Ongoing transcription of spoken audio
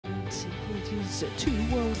it is two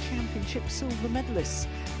World Championship silver medalists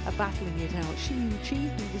battling it out. Shi Yu Qi,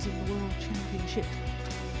 who was in the World Championship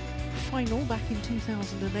final back in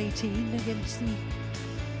 2018 against the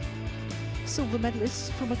silver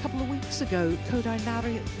medalists from a couple of weeks ago, Kodai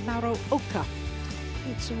Naraoka.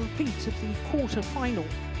 It's a repeat of the quarter-final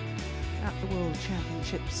at the World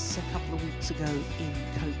Championships a couple of weeks ago in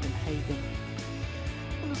Copenhagen.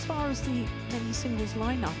 Well, as far as the men's singles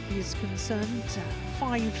lineup is concerned,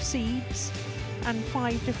 5 seeds and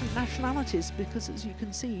 5 different nationalities, because as you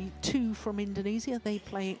can see, 2 from Indonesia, they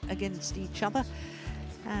play against each other,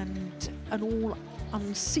 and an all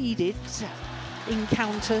unseeded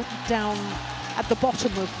encounter down at the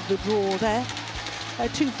bottom of the draw there.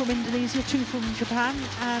 2 from Indonesia, 2 from Japan,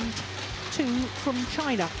 and 2 from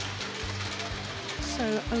China.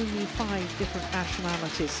 So only 5 different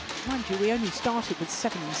nationalities. Mind you, we only started with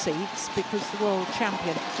 7 seeds because the world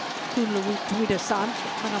champion, Kodai,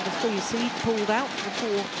 the number 3 seed, pulled out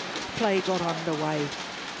before play got underway.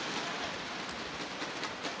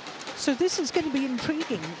 So this is going to be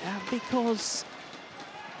intriguing because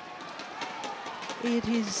it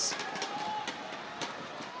is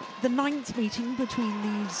the 9th meeting between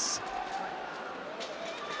these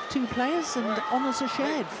 2 players, and honours are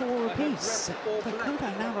shared 4 apiece. But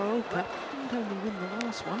Kodai Naraoka didn't only win the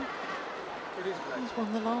last one, he's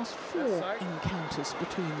won the last 4 encounters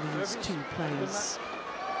between these 2 players.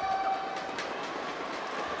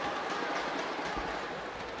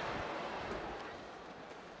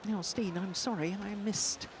 Now, Steen, I'm sorry, I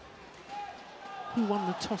missed who won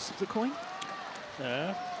the toss of the coin.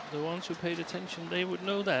 Yeah, the ones who paid attention, they would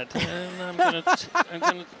know that. And I'm gonna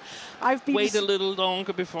wait a little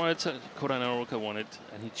longer before I tell. Kodai Naraoka won it,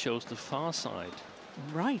 and he chose the far side.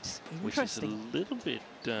 Right, interesting. Which is a little bit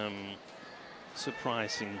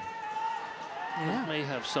surprising. Yeah. It may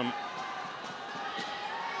have some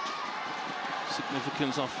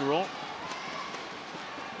significance after all.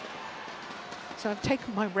 So I've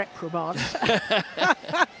taken my reprimand.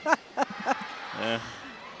 Yeah,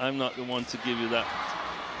 I'm not the one to give you that.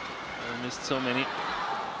 I missed so many.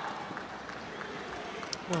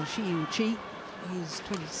 Well, Shi Yu Qi is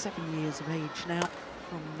 27 years of age now,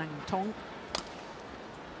 from Nantong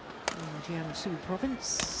in Jiangsu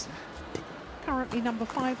province. Currently number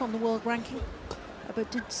 5 on the world ranking, but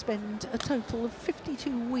did spend a total of 52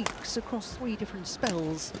 weeks across 3 different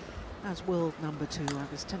spells as world number 2. I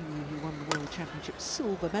was telling you he won the World Championship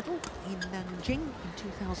silver medal in Nanjing in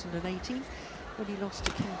 2018 when he lost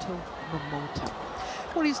to Kento Momota.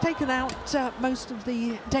 Well, he's taken out most of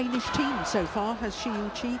the Danish team so far, has Shi Yu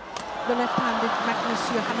Qi, the left-handed Magnus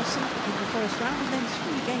Johannesson in the first round, and then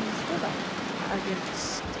 3 games further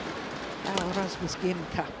against Rasmus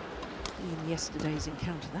Giemke in yesterday's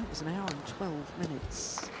encounter. That was an hour and 12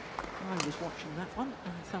 minutes. I was watching that one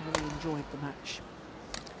and thoroughly enjoyed the match.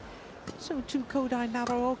 So to Kodai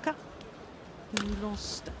Naraoka, who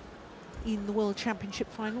lost in the World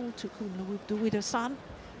Championship final to Kodai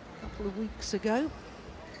a couple of weeks ago.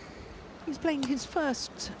 He's playing his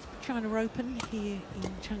first China Open here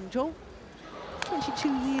in Changzhou. 22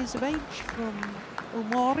 years of age, from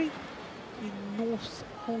Omori in North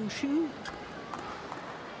Hongshu.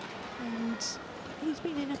 And he's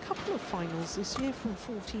been in a couple of finals this year from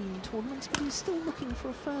 14 tournaments, but he's still looking for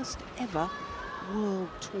a first ever World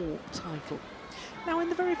Tour title. Now, in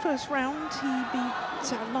the very first round, he beat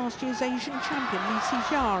last year's Asian champion, Li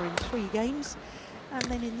Xijia, in 3 games. And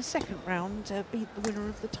then in the second round, beat the winner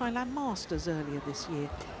of the Thailand Masters earlier this year,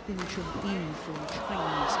 Lin Chun-yi from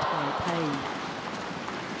Chinese Taipei.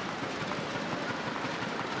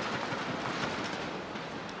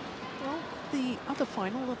 Well, the other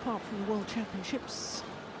final, apart from the World Championships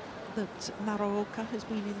that Naraoka has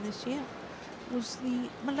been in this year, was the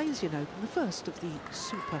Malaysian Open, the first of the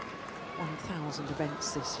Super 1000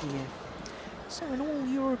 events this year. So an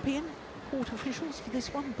all-European court officials for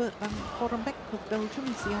this one, Bert van Horenbeck of Belgium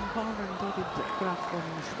is the umpire, and David Graf von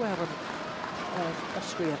Schweren of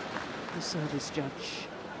Austria, the service judge.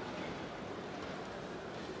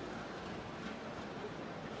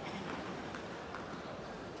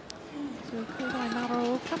 So Kodai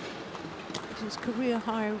Naraoka, his career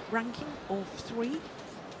high ranking of 3.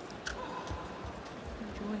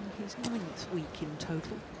 Enjoying his 9th week in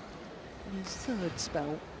total, and his 3rd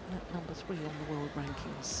spell at number 3 on the world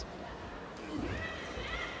rankings.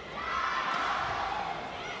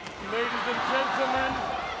 Ladies and gentlemen,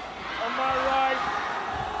 on my right,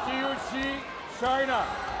 Shi Yu Qi, China.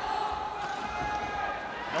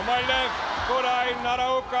 On my left, Kodai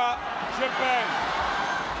Naraoka, Japan.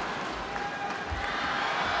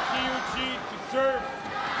 Shi Yu Qi to serve.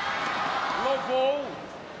 Love all.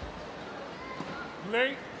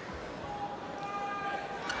 Play.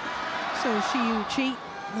 So Shi Yu Qi,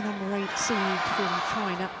 the number 8 seed from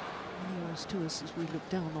China, nearest to us as we look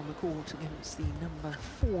down on the court against the number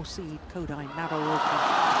 4 seed Kodai Naraoka.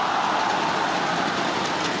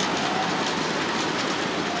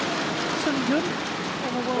 Sun Jun,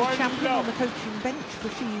 former world champion, on the coaching bench for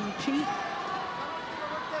Shi Yu Qi.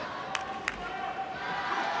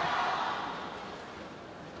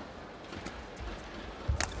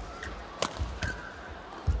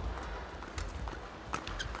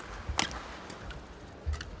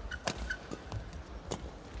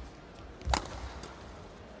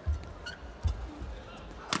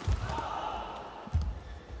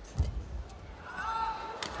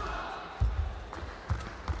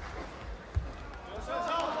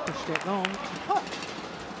 It long. Oh.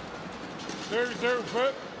 Serve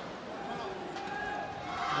foot.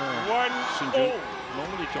 1-0.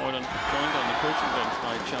 Normally joined on the coaching bench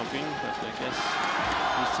by Xiaoping, but I guess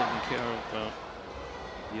he's taking care of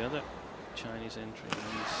the other Chinese entry in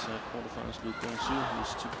these quarterfinals, Lu Guangzhou,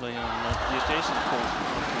 who's to play on the adjacent court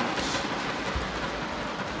afterwards.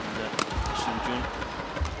 Sun Jun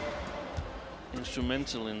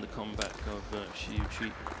instrumental in the comeback of Shi Yu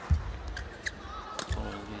Qi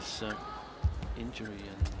following his injury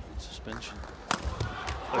and suspension.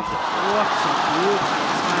 What a beautiful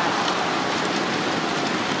smash.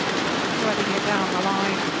 Threading it down the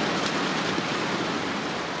line.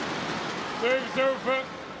 Serves over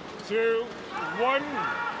 2-1.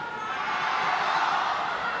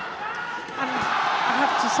 And I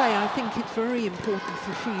have to say, I think it's very important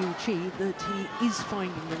for Shi Yu Qi that he is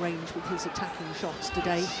finding the range with his attacking shots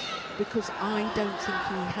today, because I don't think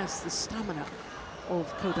he has the stamina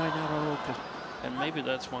of Kodai Naraoka. And maybe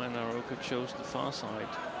that's why Naraoka chose the far side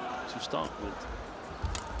to start with,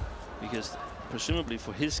 because presumably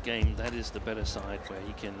for his game that is the better side where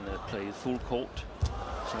he can play full court.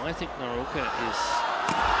 So I think Naraoka is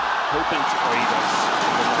hoping to aid us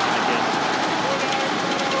in the line again.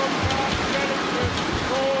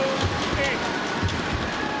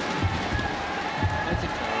 I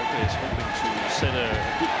think Naraoka is hoping to set a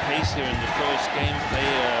good pace here in the first game, play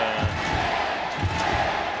a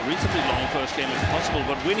reasonably long first game if possible,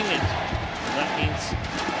 but winning it. And that means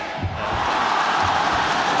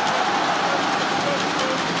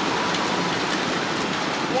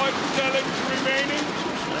one challenge remaining.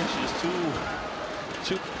 Matches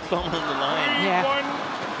too plumb on the line. Yeah.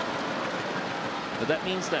 But that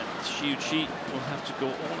means that Shi Yu Qi will have to go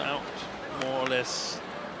all out, more or less,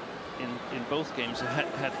 in both games. Had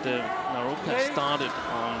Naraoka started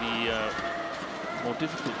on the more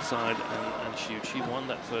difficult side and Shi Yu Qi won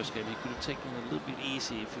that first game, he could have taken it a little bit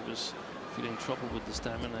easy if he was feeling trouble with the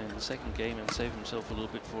stamina in the second game and save himself a little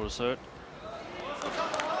bit for a third.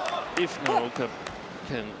 If Naraoka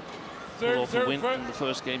can pull off a win in the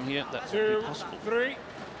first game here, that would be possible. 2-3.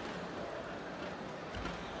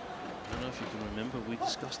 I don't know if you can remember, we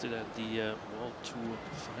discussed it at the World Tour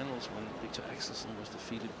finals when Victor Axelsen was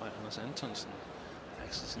defeated by Anders Antonsen.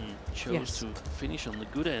 Axelsen chose to finish on the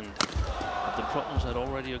good end, but the problems had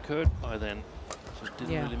already occurred by then, so it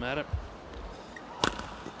didn't really matter.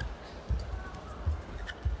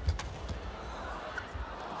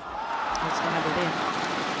 Let's have it in.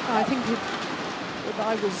 I think if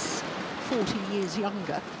I was 40 years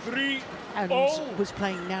younger and was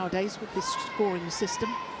playing nowadays with this scoring system,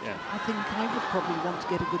 I think I would probably want to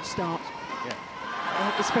get a good start.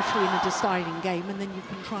 Especially in a deciding game, and then you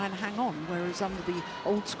can try and hang on, whereas under the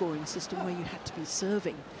old scoring system where you had to be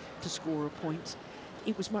serving to score a point,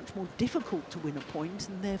 it was much more difficult to win a point,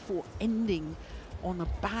 and therefore ending on a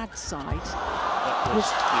bad side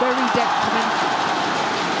was very detrimental.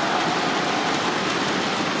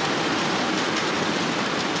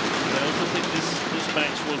 I also think this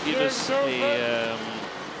match will give us a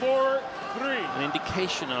 4-3. an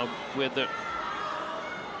indication of whether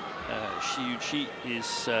Shi Yu Qi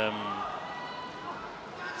is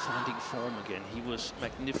finding form again. He was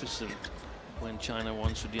magnificent when China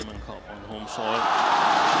won Sudirman Cup on home soil.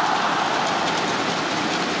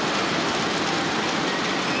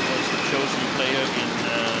 He was the chosen player in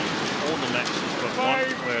all the matches but one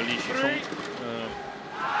where Li Shifeng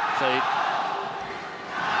played.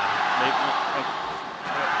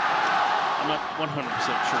 I'm not 100%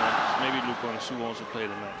 sure. Maybe Lu Guangzhou also played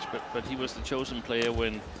a match, but he was the chosen player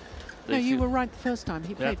when. No, you were right the first time.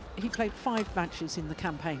 He played 5 matches in the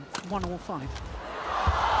campaign, 1 or 5.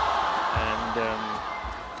 And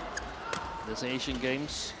there's Asian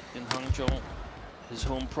Games in Hangzhou, his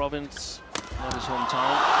home province, not his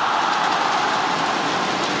hometown.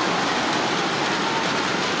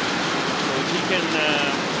 So if he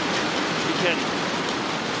can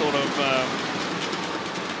sort of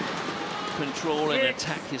control and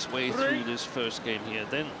attack his way through this first game here.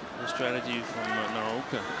 Then the strategy from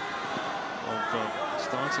Naraoka of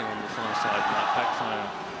starting on the far side might backfire.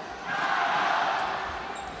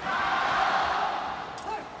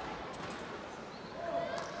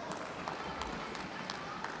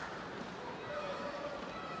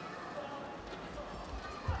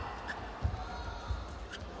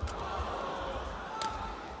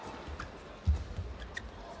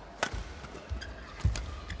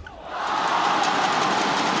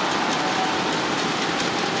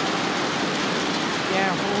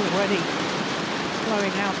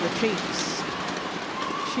 Blowing out the cheeks.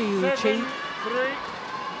 Shi Yu Qi.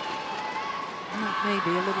 That may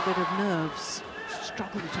be a little bit of nerves.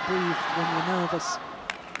 Struggle to breathe when you're nervous.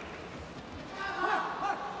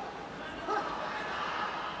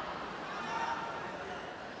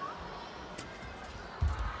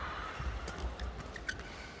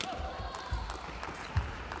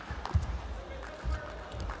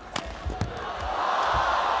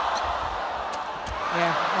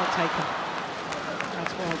 Yeah, I'll take him.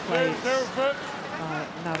 That's well played by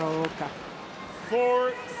Naraoka.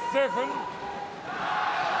 4-7.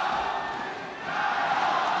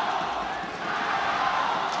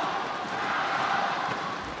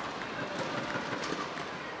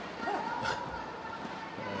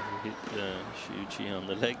 Hit Shi Yu Qi on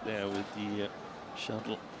the leg there with the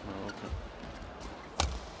shuttle. Naraoka.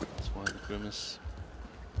 That's why the grimace.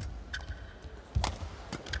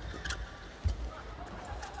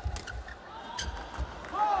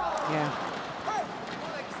 Yeah.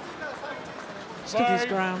 Stood his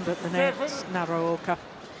ground at the net, Naraoka.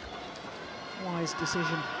 Wise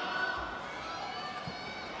decision.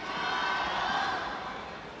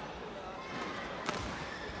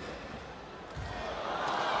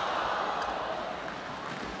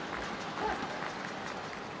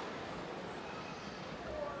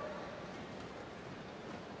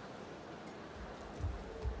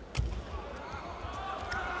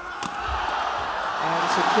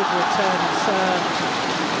 It's a good return and serve.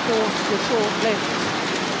 Forced the short lift.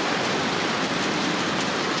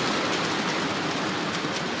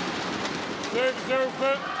 Serves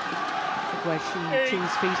over. Look where Shi Yu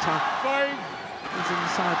Qi's feet are. He's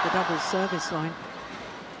inside the double service line.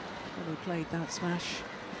 Well, he played that smash.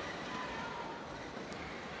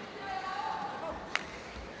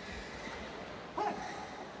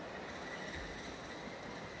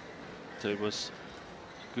 So it was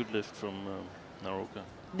a good lift from Naraoka.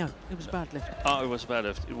 No, it was a bad lift. Oh, it was a bad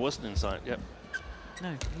lift. It wasn't inside. Yep.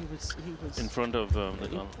 No, he was in front of the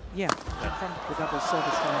gun. Yeah, in front of the double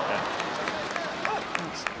service line. Yeah.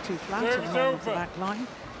 That's too flat and along the back line.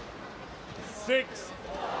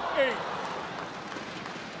 6-8.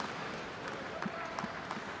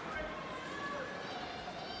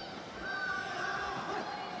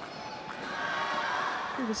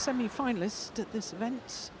 He was semi-finalist at this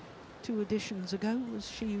event 2 editions ago. Was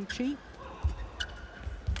Shi Yu Qi.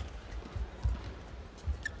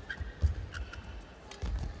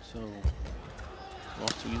 So,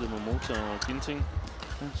 lost to either Momota or Ginting.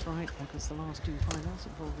 That's right, because the last 2 finals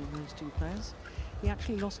involving those 2 players. He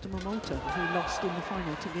actually lost to Momota, who lost in the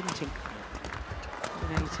final to Ginting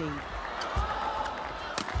in 18.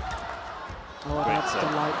 Oh, that's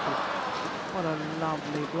delightful. What a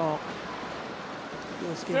lovely block.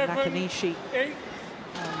 Yosuke Nakanishi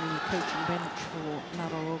on the coaching bench for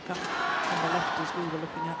Naraoka on the left as we were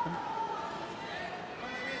looking at them.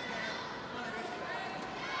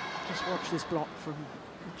 Just watch this block from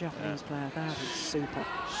the Japanese player. That is super.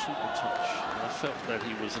 Super touch. And I felt that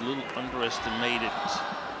he was a little underestimated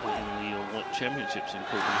in the World Championships in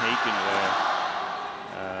Copenhagen, where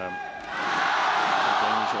the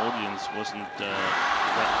Danish audience wasn't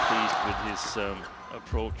that pleased with his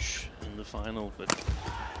approach in the final. But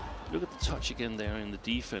look at the touch again there in the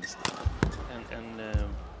defense, and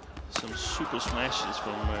some super smashes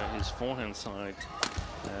from his forehand side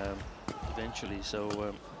eventually.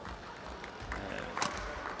 So.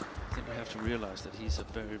 I think we have to realize that he's a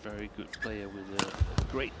very, very good player with a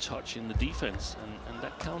great touch in the defense, and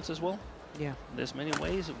that counts as well. Yeah. There's many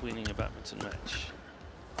ways of winning a badminton match.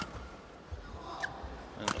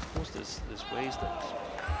 And of course there's ways that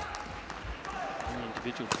any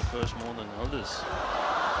individual prefers more than others.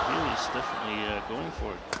 Here he's definitely going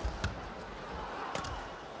for it.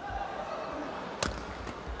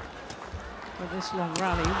 But this long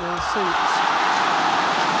rally will suit.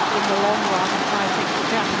 In the long run, I think the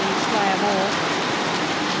Japanese player more.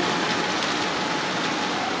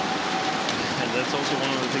 And that's also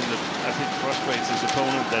one of the things that I think frustrates his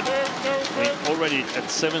opponent, that already at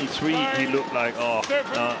 7-3 he looked like, oh,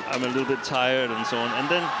 I'm a little bit tired and so on. And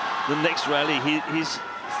then the next rally, he's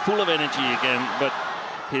full of energy again, but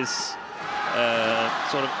his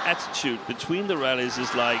sort of attitude between the rallies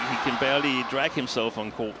is like he can barely drag himself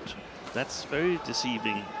on court. That's very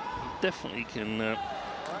deceiving. He definitely can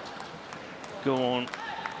go on,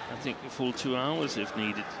 I think, a full 2 hours if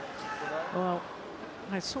needed. Well,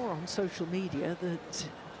 I saw on social media that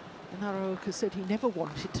Naraoka said he never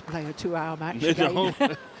wanted to play a 2-hour match again. No.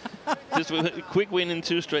 Just a quick win in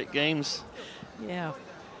 2 straight games. Yeah.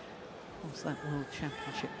 What's that World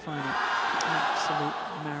Championship final? Absolute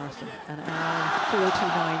marathon. An hour and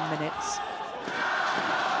 49 minutes.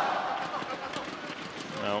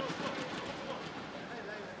 Well,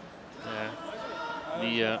 yeah.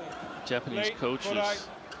 The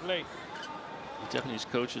Japanese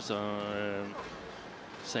coaches are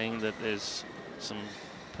saying that there's some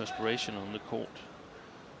perspiration on the court.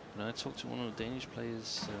 And I talked to one of the Danish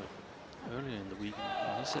players earlier in the week,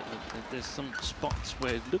 and he said that there's some spots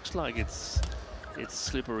where it looks like it's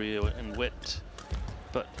slippery and wet,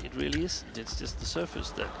 but it really isn't. It's just the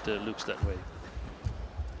surface that looks that way.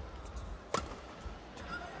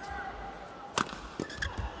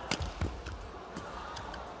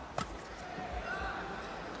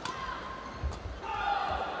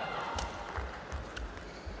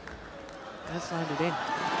 That's landed in.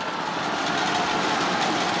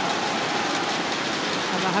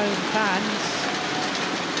 And the home fans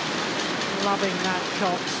loving that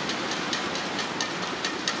shot.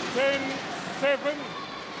 10-7.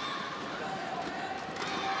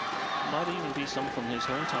 Might even be some from his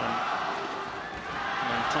hometown.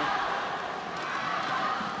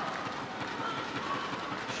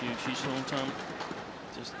 Shi Yu Qi's hometown.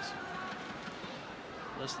 Just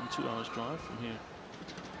less than 2 hours drive from here.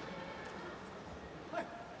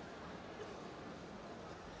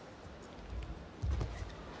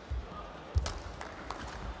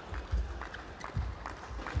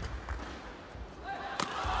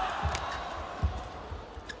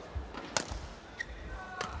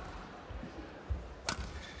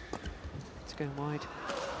 Going wide.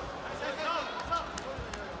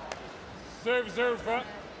 Serves over.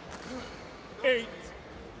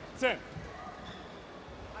 8-10.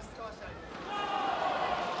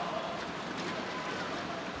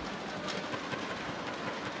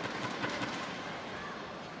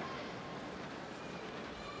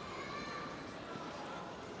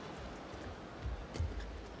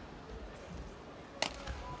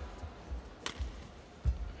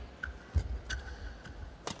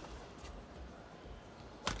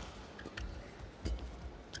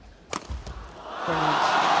 Brilliant.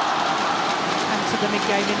 And to the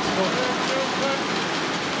mid-game interval.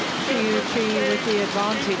 Shi Yu Qi with the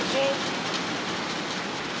advantage.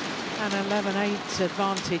 An 11-8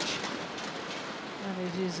 advantage. And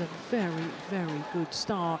it is a very, very good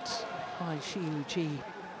start by Shi Yu Qi.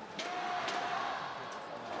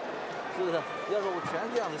 是不是？要是我全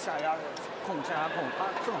这样子下压控下压控，他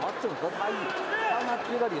正好正合他意，让他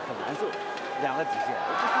推到你很难受，两个底线。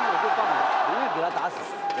我不是我就放着，永远给他打死，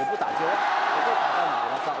我不打球，我就打到你给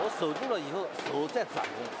他上，我守住了以后手再转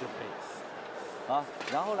攻就可以。啊，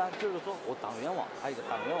然后呢，就是说我挡圆网，还有一个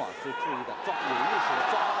挡圆网是注意的，抓有意识的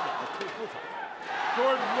抓他两个推出场。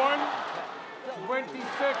Court 1, 20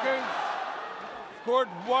 seconds. Court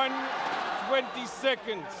 1, 20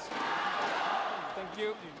 seconds. Thank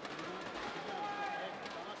you.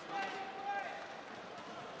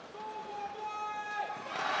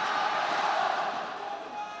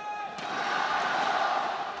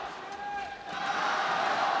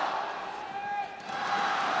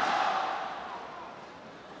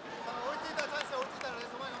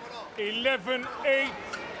 Eleven, 8.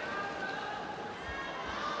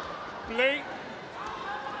 Play.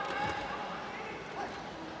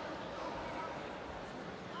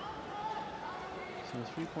 So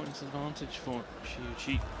 3 points advantage for Shi Yu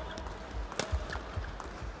Qi.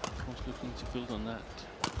 Of course, looking to build on that.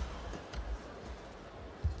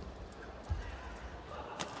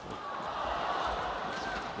 That's a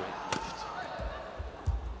great lift.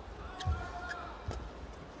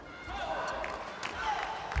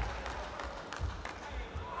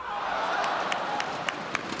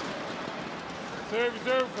 Serves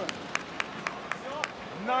over.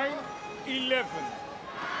 9-11.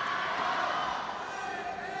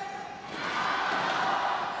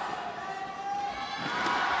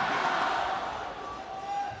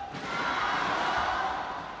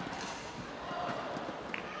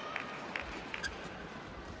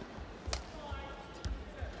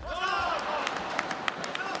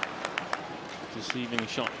 Deceiving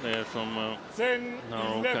shot there from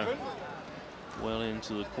 10-11. Well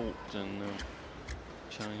into the court and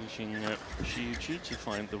challenging Shi Yu Qi to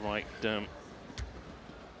find the right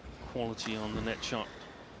quality on the net shot.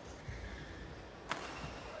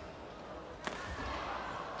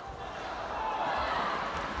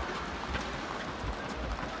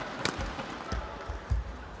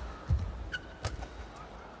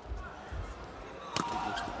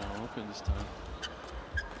 Naraoka this time.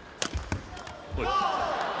 Good.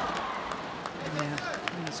 Yeah,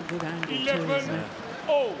 that's a good angle too, 11. isn't it?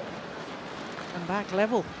 Oh. And back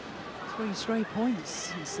level. 3 straight points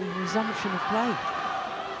since the resumption of play.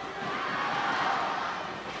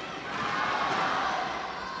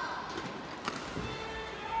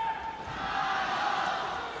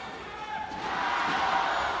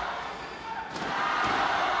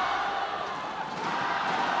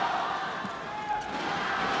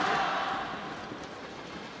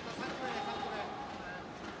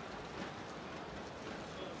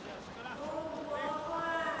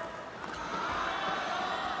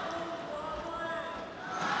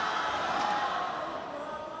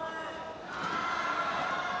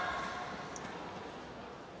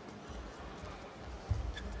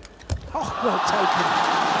 Oh, well taken.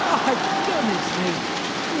 Oh, my goodness me.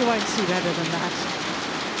 You won't see better than that.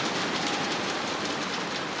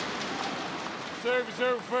 Service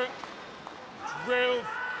over. 12,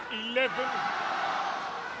 11.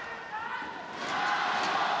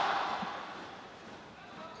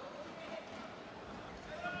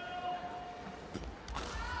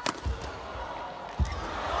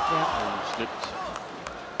 Oh, slipped.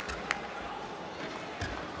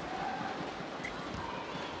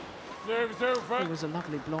 Service over. It was a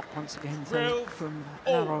lovely block once again 12, from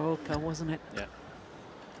oh. Naraoka, wasn't it? Yeah.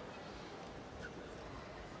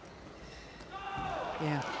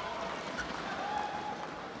 Yeah.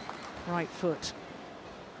 Right foot.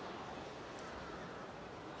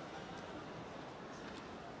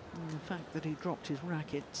 And the fact that he dropped his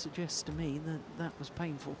racket suggests to me that that was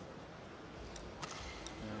painful. I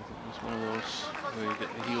think it's one of those where you get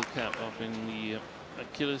the heel cap up in the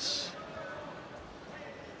Achilles.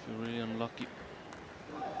 If you're really unlucky.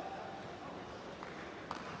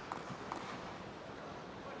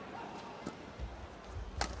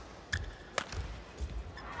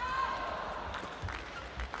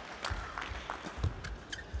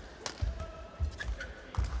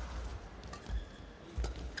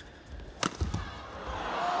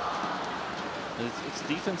 It's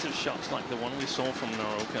defensive shots like the one we saw from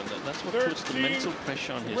Naraoka. That's what puts the mental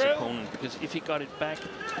pressure on his opponent, because if he got it back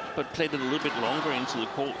but played it a little bit longer into the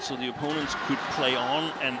court so the opponents could play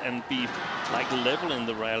on and be like level in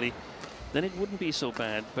the rally, then it wouldn't be so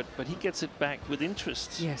bad. But he gets it back with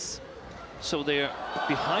interest. Yes. So they're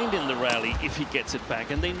behind in the rally if he gets it back,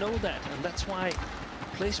 and they know that, and that's why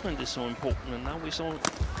placement is so important. And now we saw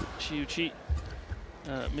Shi Yu Qi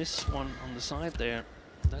miss one on the side there.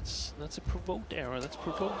 That's a provoked error. That's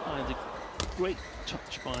provoked by the great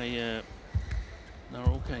touch by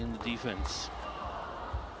Naraoka in the defense.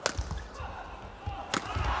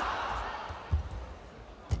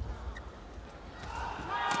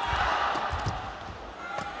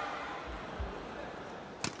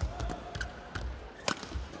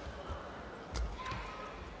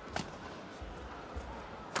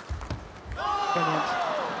 Brilliant.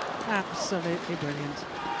 Absolutely brilliant.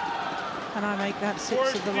 And I make that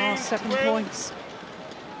 6 of the last 7 points.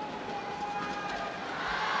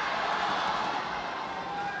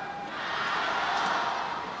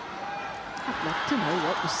 I'd love to know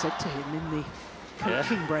what was said to him in the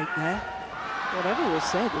coaching break there. Whatever was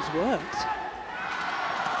said has worked.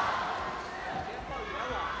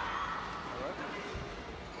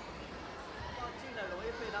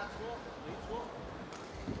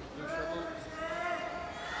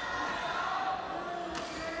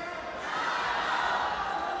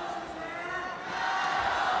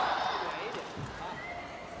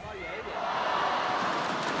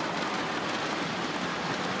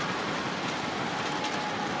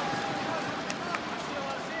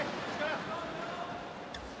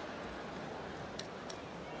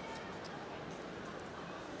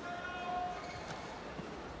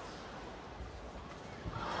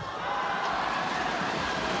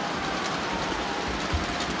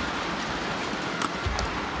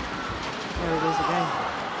 There it is again.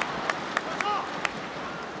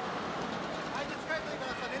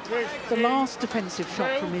 The last defensive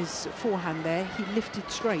shot from his forehand there, he lifted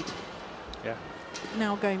straight. Yeah.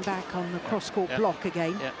 Now going back on the cross-court block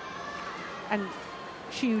again. Yeah. And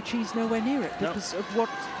Shi Yu Qi's nowhere near it because of what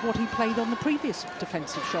he played on the previous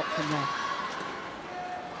defensive shot from there.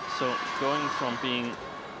 So going from being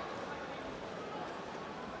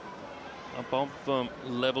above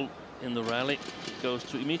level in the rally, goes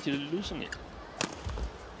to immediately losing it.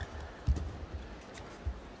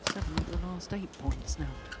 7 of the last 8 points now.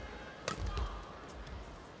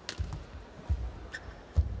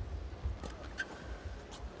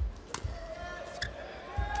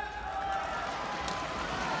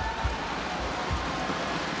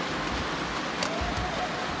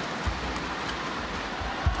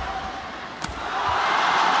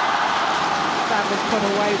 put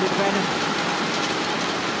away with venom.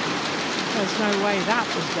 There's no way that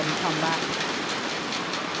was going to come back.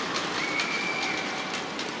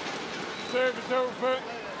 Service over,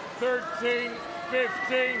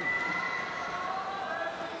 13-15.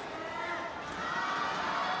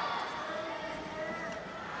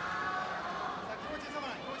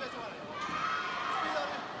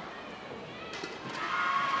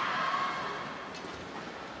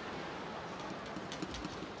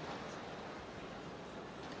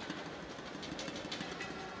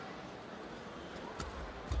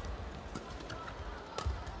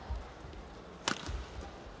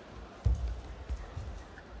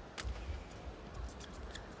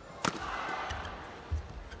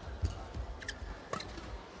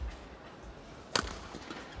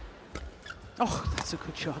 Oh, that's a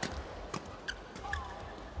good shot.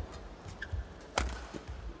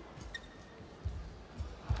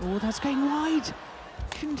 Oh, that's going wide.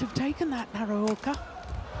 Shouldn't have taken that, Naraoka.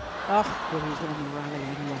 Oh, well, he's won the rally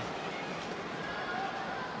anyway.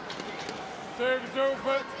 Service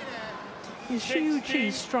over. Is Shi Yu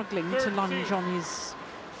Qi struggling to lunge on his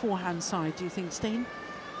forehand side, do you think, Steen?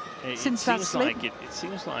 Since that slip? It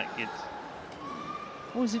seems like it.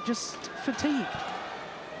 Or is it just fatigue?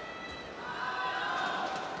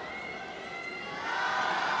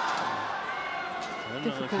 I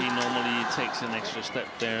don't know if he normally takes an extra step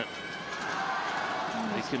there.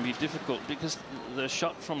 It can be difficult because the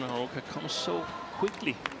shot from Naraoka comes so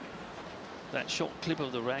quickly. That short clip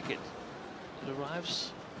of the racket, it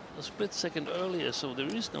arrives a split second earlier, so there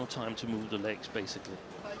is no time to move the legs, basically.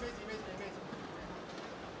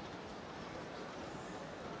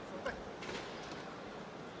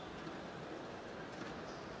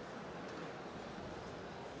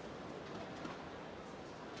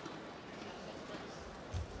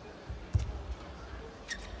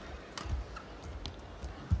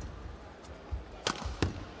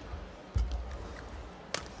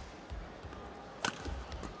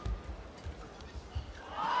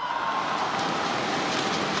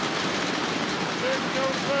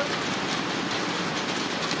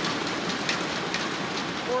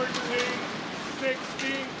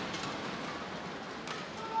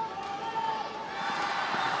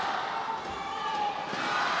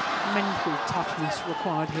 Mental toughness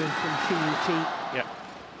required here from Shi Yu Qi. Yeah.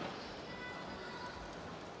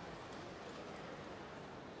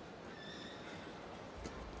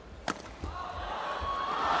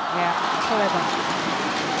 Yeah, clever.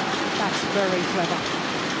 That's very clever.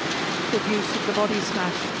 Good use of the body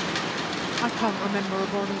smash. I can't remember a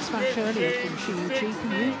body smash earlier from Shi Yu Qi,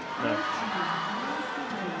 can you? No.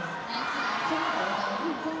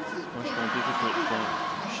 Much more difficult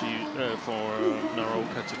for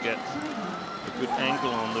Naraoka to get a good angle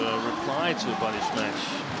on the reply to a body smash.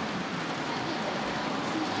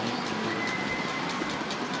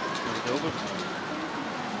 Turn it over.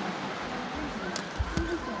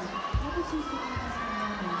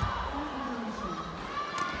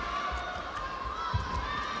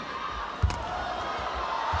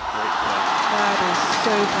 That is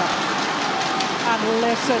super. And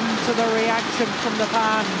listen to the reaction from the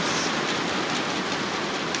fans.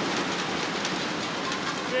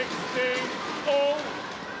 16-all.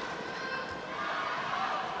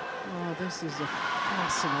 Oh, this is a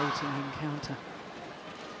fascinating encounter.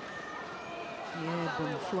 The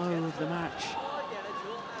airborne flow of the match.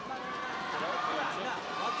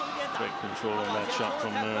 Great control on that shot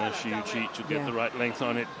from Shi Yu Qi to get the right length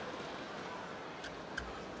on it.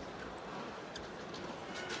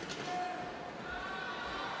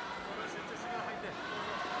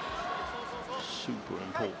 Super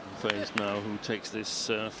important phase now. Who takes this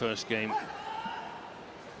first game?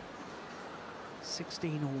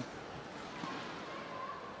 16-all.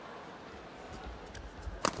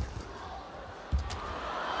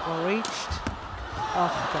 Well reached.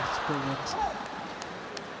 Oh, that's brilliant.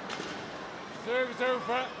 Service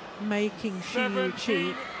over. Making Shi Yu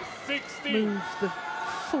Qi 17-16. move the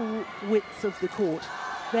full width of the court.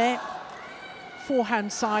 There,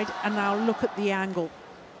 forehand side, and now look at the angle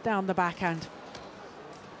down the backhand.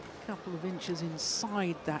 Couple of inches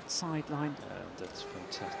inside that sideline. That's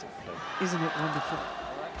fantastic play. Isn't it wonderful?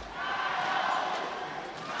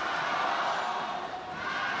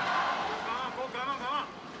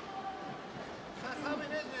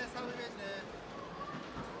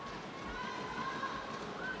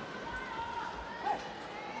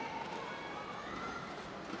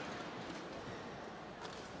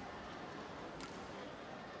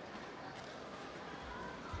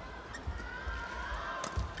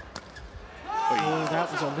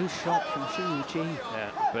 was a loose shot from Shi Yu Qi. Yeah,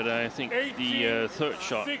 but I think the third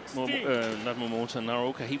shot, not Momota,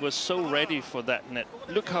 Naraoka, he was so ready for that net.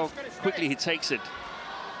 Look how quickly he takes it.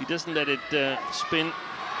 He doesn't let it spin or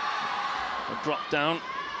drop down.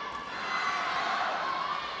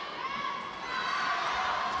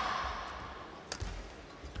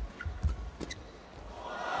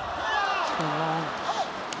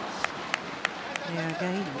 Yeah,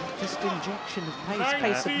 again, just injection of pace,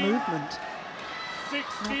 pace of movement,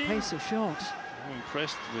 not pace of shot. I'm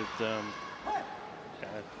impressed with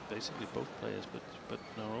basically both players, but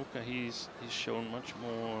Naraoka, he's shown much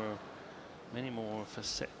more, many more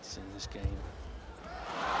facets in this game.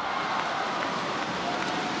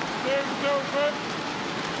 Service over.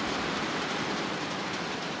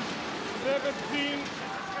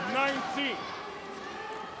 17-19.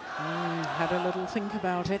 Had a little think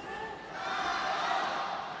about it.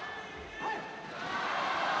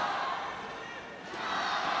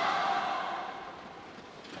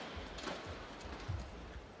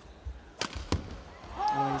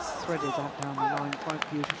 He's threaded that down the line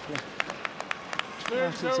quite beautifully.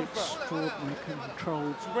 That is extraordinary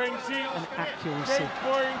control and accuracy.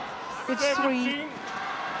 It's 3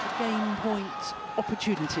 game point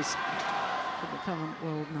opportunities for the current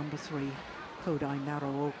world number 3, Kodai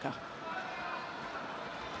Naraoka.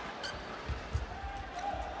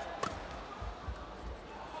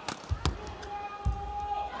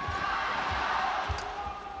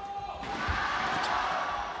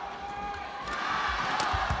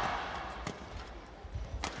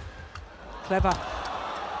 Clever.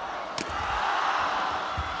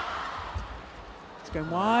 It's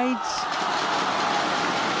going wide.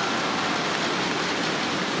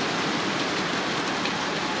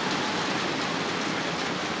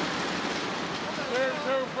 There's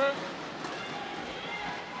over.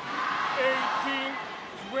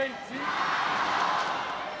 18-20.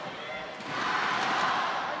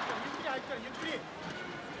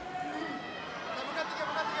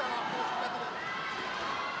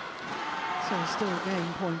 So still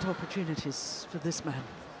game point opportunities for this man,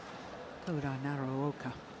 Kodai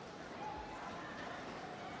Naraoka.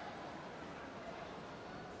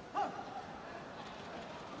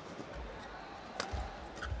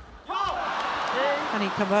 And he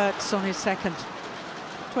converts on his second.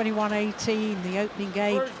 21-18, the opening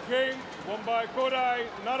game. First game won by Kodai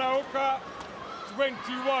Naraoka,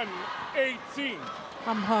 21-18.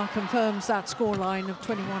 Umpire confirms that scoreline of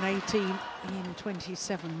 21-18 in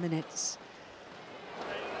 27 minutes.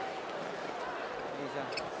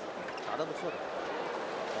 打得不错的，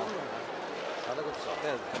打了个小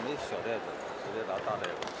袋子，还没小袋子，直接打大袋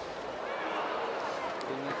子，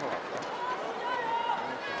应该靠好。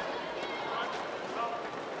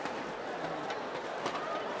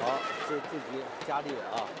好，这局佳丽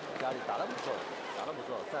啊，佳丽打得不错，打得不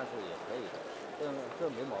错，战术也可以的，这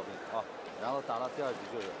没毛病啊。然后打到第2局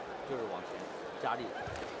就是往前，佳丽，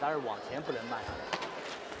但是往前不能慢下来。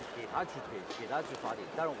 给他去推，给他去发力，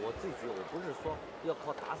但是我这局我不是说要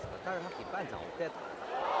靠打死他，但是他给半场我该打他，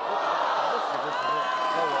我打不死的时候，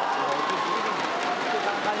那我就不一定就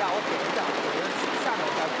看一下我点一下，我下面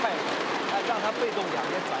再快一点，让他被动两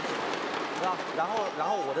边转起来，是吧？然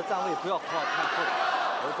后我的站位不要靠太后，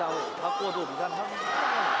我的站位他过度，你看他是上来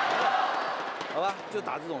了，好吧？就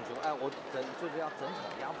打这种球，哎，我就这样整场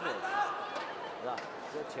压迫下去，是吧？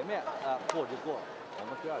这前面过就过了，我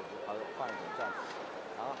们第2局还要换一种战术。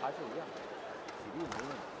 然后还是一样，体力没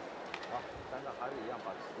问题啊，但是还是一样，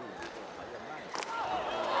把体力还是慢一点。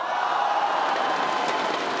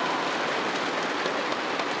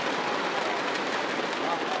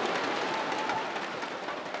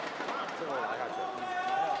这个我拿下去。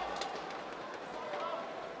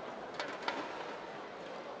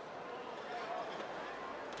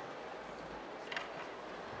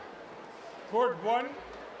Court 1,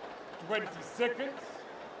 20 seconds.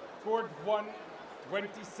 Court 1.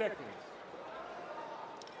 20 seconds.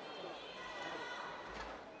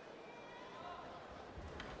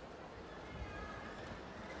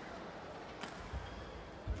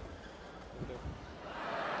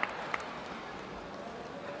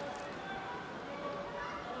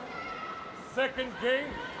 Second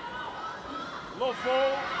game. Low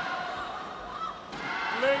fall.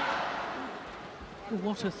 Play.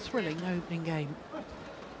 What a thrilling opening game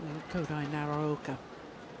with Kodai Naraoka,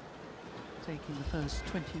 taking the first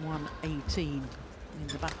 21-18 in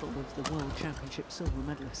the battle of the World Championship silver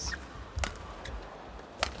medalists.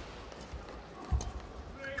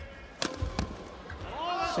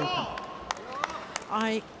 Super.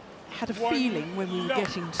 I had a feeling when we were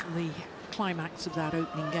getting to the climax of that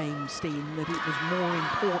opening game, Steen, that it was more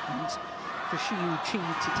important for Shi Yu Qi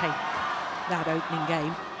to take that opening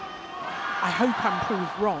game. I hope I'm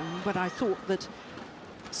proved wrong, but I thought that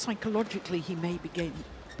psychologically he may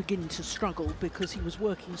begin to struggle because he was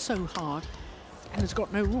working so hard and has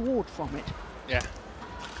got no reward from it. Yeah,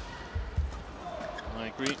 I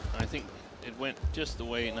agree. I think it went just the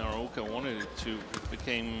way Naraoka wanted it to. It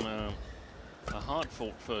became a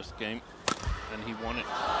hard-fought first game, and he won it.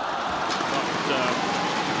 But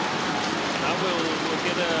now we'll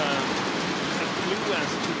get a clue as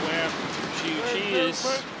to where Shi Yu Qi is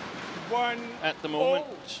at the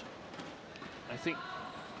moment. I think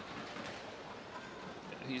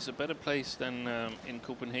he's a better place than in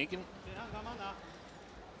Copenhagen.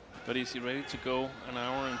 But is he ready to go an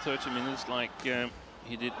hour and 30 minutes like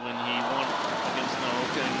he did when he won against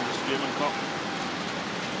Naraoka in the Sudirman Cup?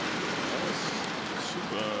 That was a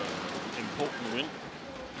super important win.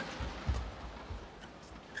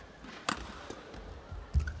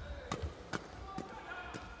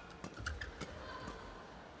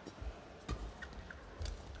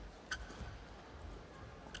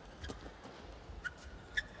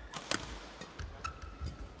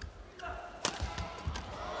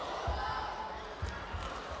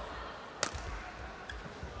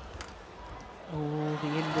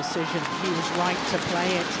 Decision. He was right to play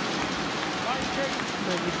it,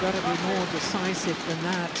 but you've got to be more decisive than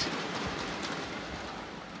that.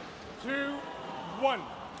 2-1.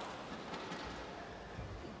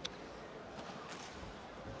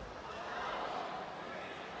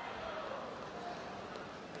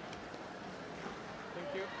 Thank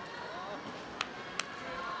you.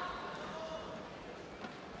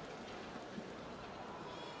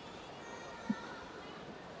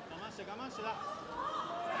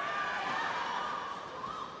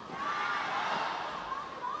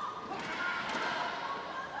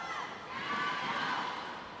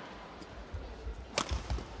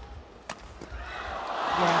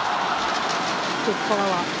 Good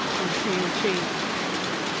follow-up from Shi Yu Qi.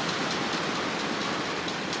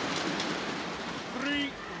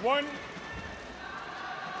 3-1.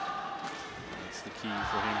 That's the key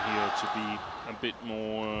for him here, to be a bit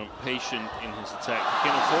more patient in his attack. He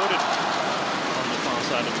can afford it on the far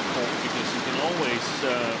side of the court because he can always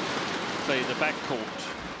play the back court.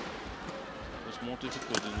 It was more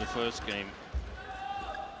difficult in the first game.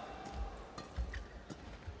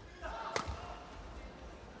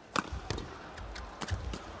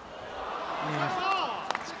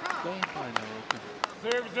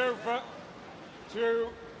 Serves over.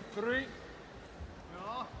 2-3.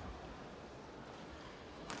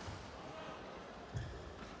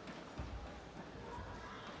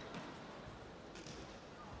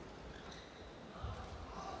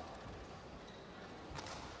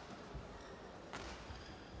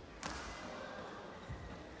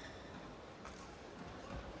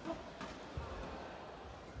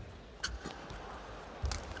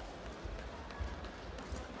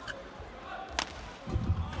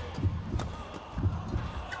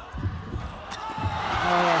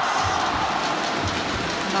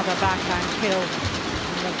 Another backhand kill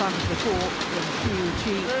in the front of the court from Shi Yu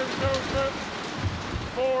Qi.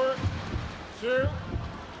 4-2.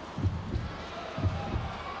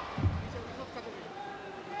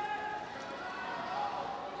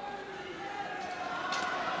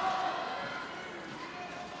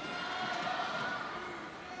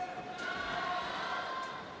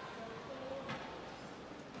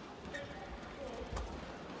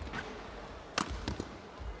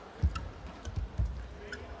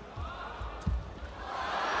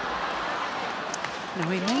 Now,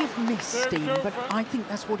 he may have missed steam, but I think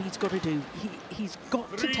that's what he's got to do. He's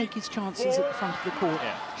got to take his chances at the front of the court,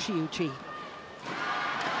 Shi Yu Qi.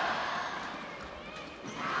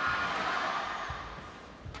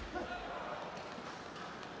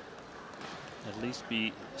 At least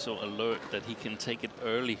be so alert that he can take it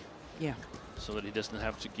early. Yeah. So that he doesn't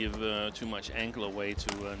have to give too much angle away to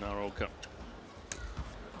Naraoka.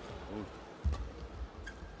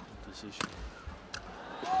 Decision.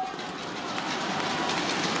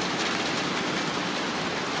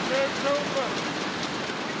 It's over.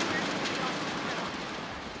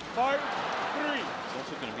 5-3. It's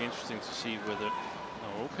also going to be interesting to see whether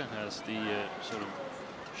Naraoka has the sort of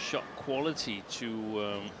shot quality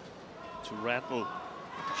to rattle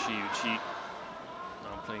Shi Yu Qi.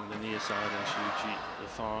 Now playing the near side and Shi Yu Qi the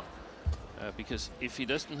far, because if he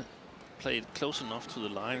doesn't play it close enough to the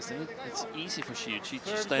lines, then it's easy for Shi Yu Qi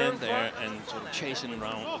to stand there and sort of chase him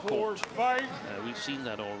around the court. We've seen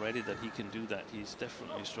that already, that he can do that. He's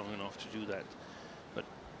definitely strong enough to do that. But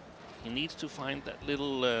he needs to find that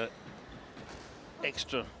little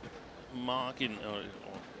extra margin, or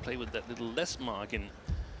play with that little less margin.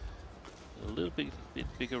 a little bit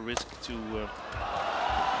bigger risk to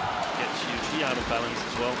get Shi Yu Qi out of balance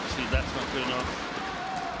as well. See, that's not good enough.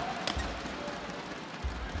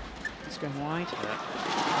 It's going wide. Yeah.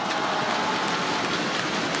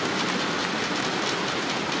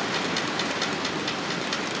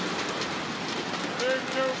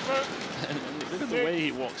 And look at the way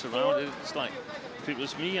he walks around. It's like, if it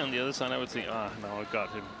was me on the other side, I would think, ah, no, I got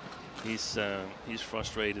him. He's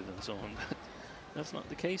frustrated and so on. But that's not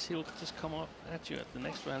the case. He'll just come up at you at the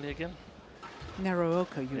next rally again.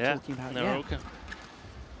 Naraoka, you're talking about. Naraoka. Yeah.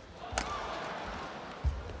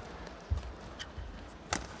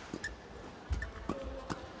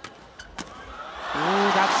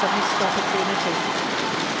 Oh, that's a missed opportunity.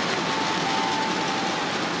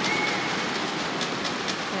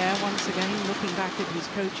 Yeah, once again, looking back at his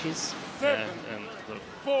coaches. Yeah, and the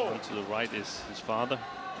one to the right is his father.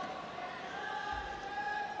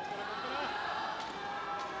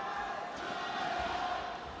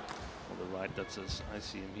 On the right, that's as I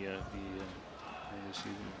see him here. When you see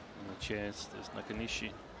him in the chairs, there's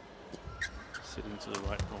Nakanishi sitting to the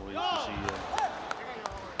right. Probably you can see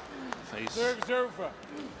face Serves over.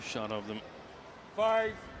 shot of them.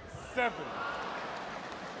 5-7.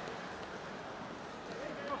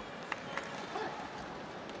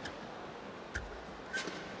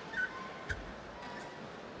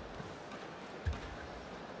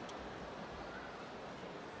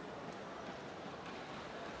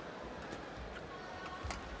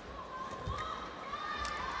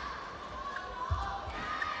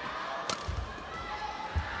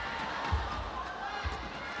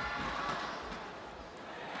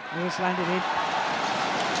 He's landed in.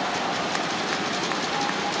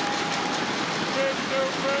 Serves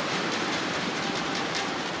over.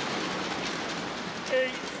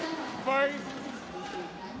 8-5.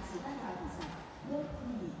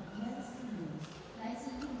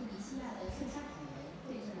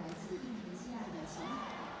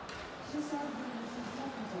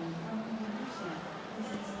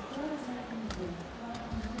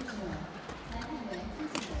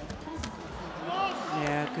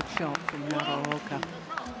 Yeah, good shot from Naraoka.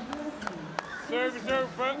 Serves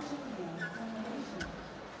over.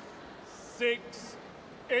 6-8.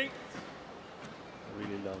 I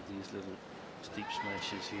really love these little steep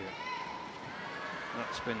smashes here.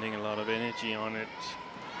 Not spending a lot of energy on it.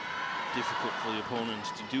 Difficult for the opponents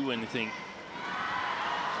to do anything.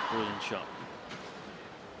 It's a brilliant shot.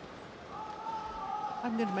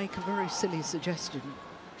 I'm going to make a very silly suggestion,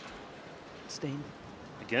 Steen.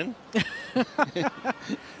 Again?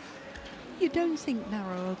 You don't think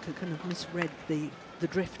Naraoka can have misread the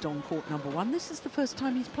drift on court number 1? This is the first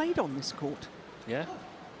time he's played on this court. Yeah.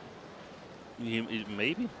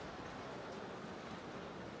 Maybe.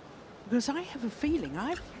 Because I have a feeling,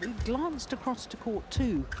 I've glanced across to court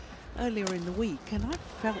 2 earlier in the week, and I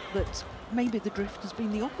felt that maybe the drift has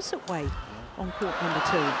been the opposite way on court number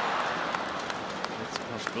 2. That's a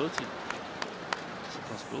possibility. It's a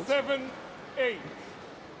possibility. 7-8.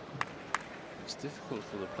 It's difficult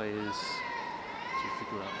for the players to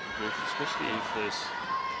figure out the drift, especially if there's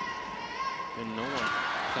been no one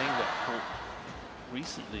playing that court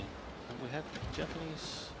recently. And we had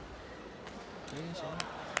Japanese players on.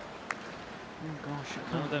 Oh gosh, I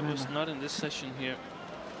No, can't that remember. was not in this session here.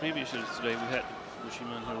 Previously today we had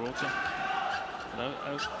Fukushima and Hirota. But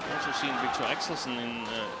I was also seeing Victor Axelsen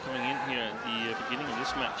coming in here at the beginning of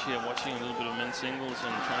this match here, watching a little bit of men's singles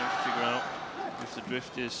and trying to figure out if the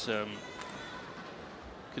drift is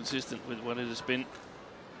consistent with what it has been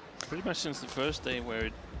pretty much since the first day, where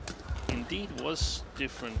it indeed was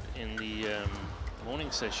different in the morning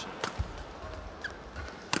session.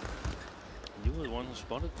 You were the one who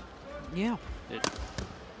spotted Yeah. that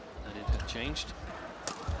it had changed.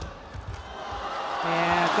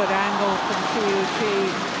 Yeah, good angle from Shi Yu Qi.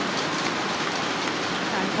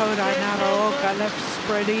 And Kodai Naraoka left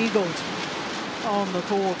spread eagled on the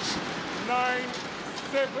court.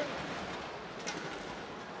 9-7.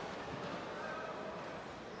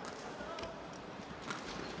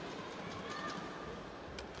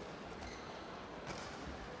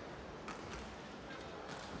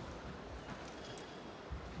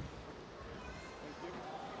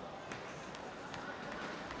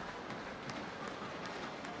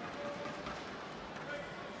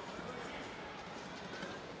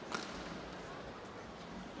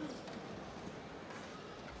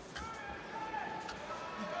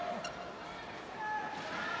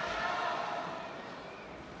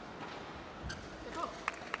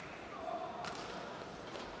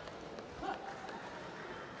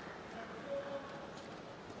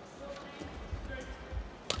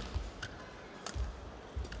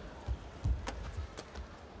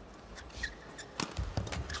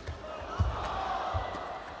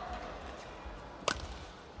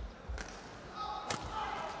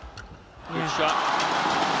 Good shot.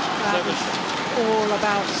 That was all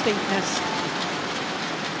about steepness.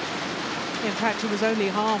 In fact, it was only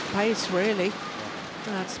half pace, really.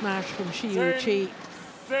 That smash from Shi Yu Qi.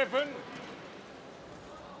 7.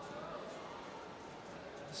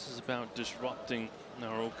 This is about disrupting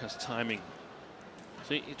Naraoka's timing.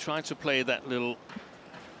 So he tried to play that little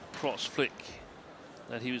cross flick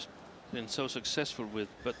that he was been so successful with,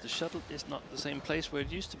 but the shuttle is not the same place where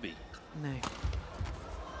it used to be. No.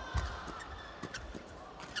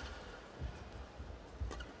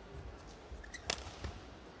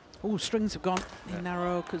 All strings have gone in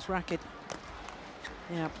Naraoka's racket.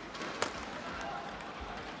 Yeah.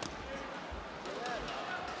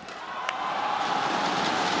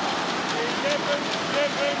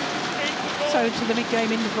 So to the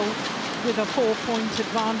mid-game interval with a 4-point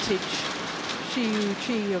advantage, Shi Yu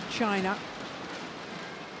Qi of China.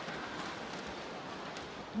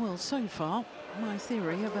 Well, so far, my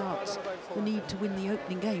theory about the need to win the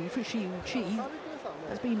opening game for Shi Yu Qi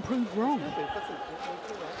has been proved wrong.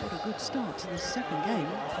 What a good start to the second game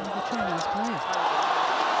for the Chinese player.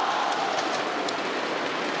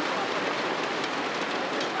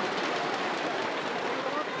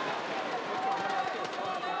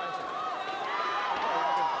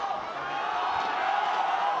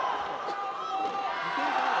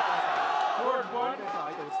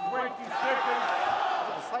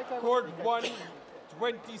 Court 1,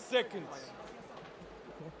 20 seconds.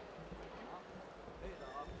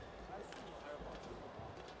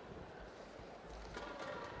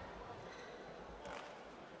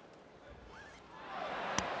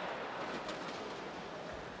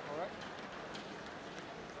 All right.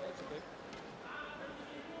 That's okay.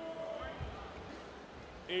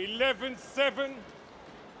 11-7.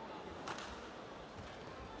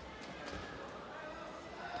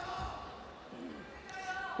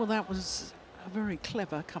 Well, that was a very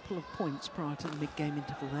clever couple of points prior to the mid-game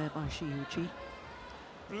interval there by Shi Yu Qi.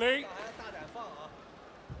 Play.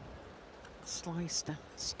 Sliced a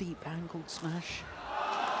steep angled smash.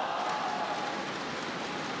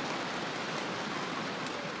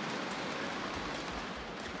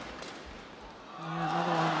 Yeah,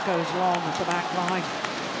 another one goes long at the back line.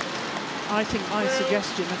 I think my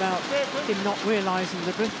suggestion about him not realising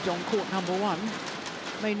the drift on court number 1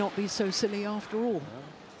 may not be so silly after all.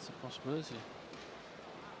 It's a possibility.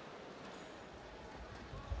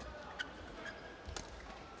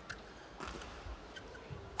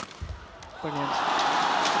 Brilliant.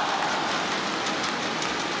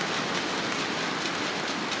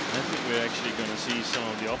 I think we're actually going to see some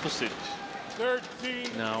of the opposite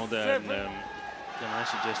 13 now than I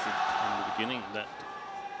suggested in the beginning. That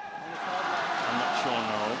I'm not sure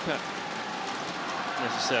Naraoka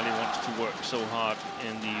necessarily wants to work so hard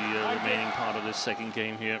in the remaining part of this second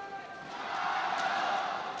game here.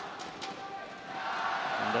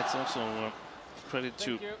 And that's also credit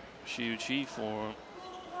to Shi Yu Qi for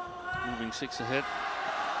moving 6 ahead.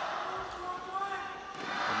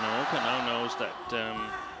 But Naraoka now knows that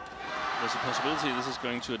there's a possibility this is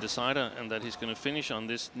going to a decider and that he's going to finish on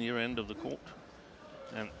this near end of the court.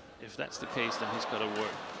 And if that's the case, then he's got to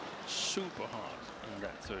work super hard in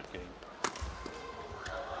that third game.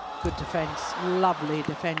 Good defence, lovely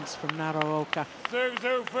defence from Naraoka. Serves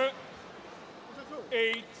over.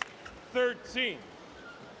 8-13.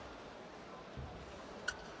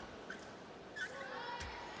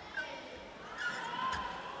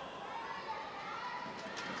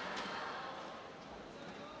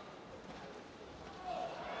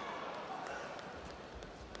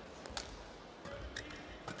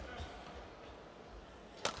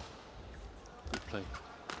 Good play.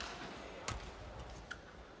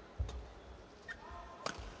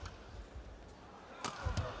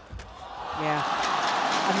 Yeah,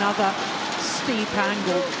 another steep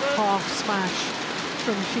angle half smash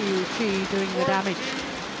from Shi Yu Qi doing the damage.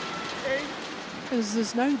 Because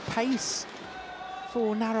there's no pace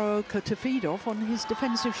for Naraoka to feed off on his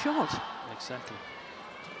defensive shot. Exactly.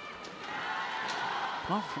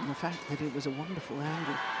 Apart from the fact that it was a wonderful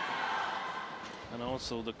angle. And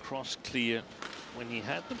also the cross clear when he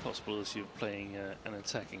had the possibility of playing an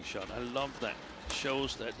attacking shot. I love that. It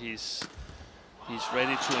shows that he's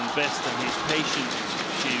ready to invest and he's patient,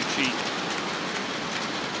 Shi Yu Qi.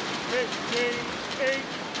 15-8.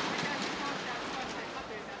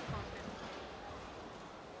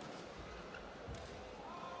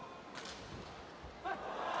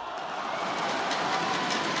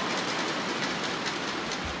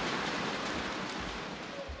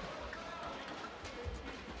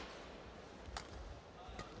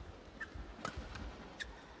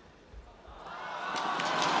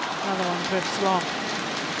 Another one drifts long.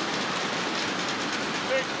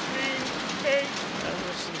 16-8.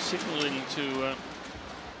 signaling to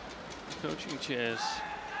coaching chairs.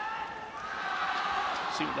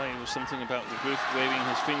 Seemed like it was something about the drift, waving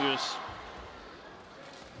his fingers.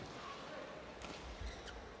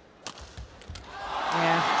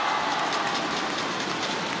 Yeah.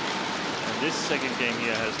 And this second game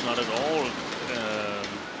here has not at all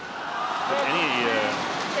put any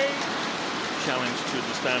challenge to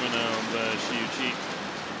the stamina of Shi Yu Qi.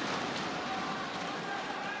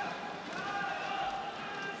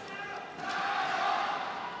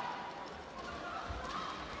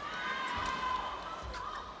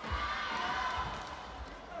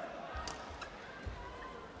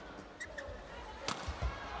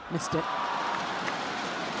 Missed it.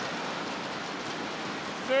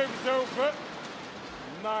 Serves over.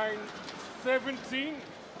 9-17.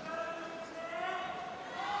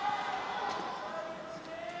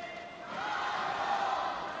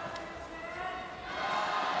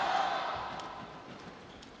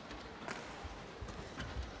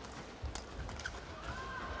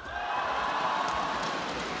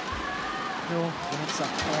 Oh, that's a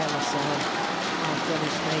careless serve. Oh,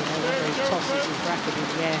 goodness me, no wonder he tosses his racket in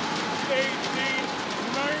the air.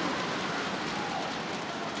 18-9.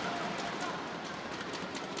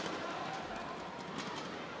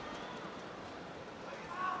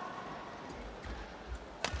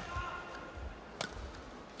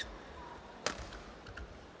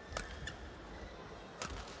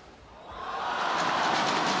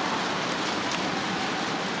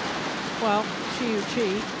 Well, Shi Yu Qi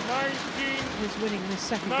is winning this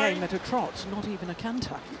second game at a trot, not even a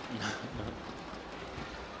canter.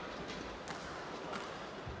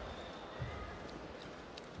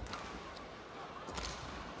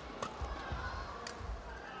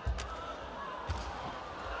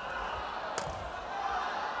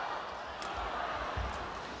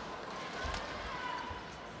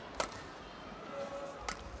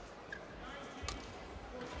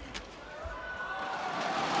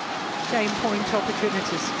 Game point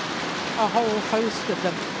opportunities, a whole host of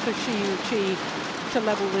them for Shi Yu Qi to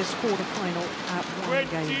level this quarterfinal at 1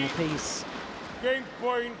 game apiece. Game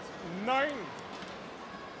point 9.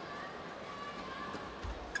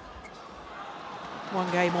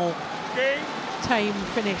 1 game all. Game. Tame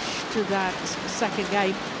finish to that second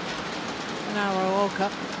game.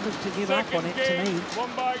 Naraoka looked to give up on it to me. Won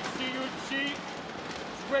by Shi Yu Qi,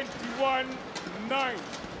 21-9.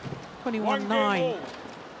 21-9.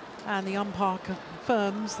 And the umpire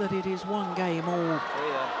confirms that it is 1 game all.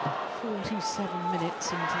 47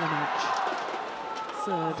 minutes into the match.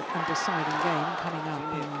 Third and deciding game coming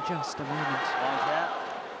up in just a moment. 往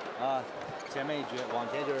前，前面一局往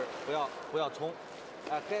前就是不要冲，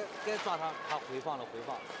该抓他回放了回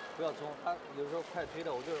放，不要冲。他有时候快推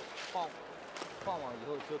的，我就放网以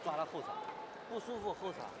后就抓他后场，不舒服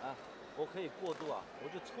后场我可以过渡我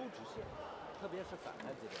就抽直线，特别是反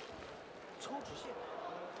弹这边，抽直线。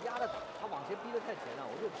 压着他往前逼得太前了，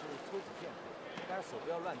我就抽直线，但是手不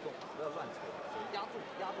要乱动，不要乱抽，手压住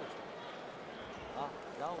抽，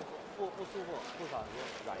然后不舒服后场就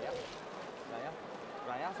软压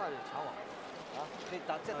上去抢网，可以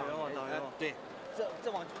再打远网，对，再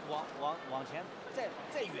往前再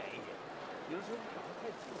远一点，有的时候打得太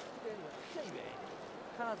近，再远一点，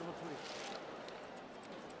看他怎么处理。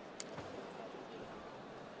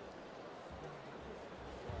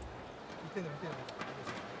 对。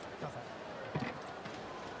加塞。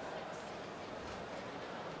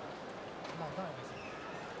那当然不行。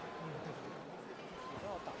对。不要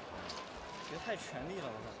打，别太全力了，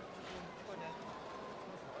我操！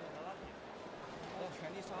要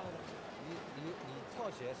全力杀了。你跳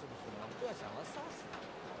起来是不是呢？不要想着杀死他，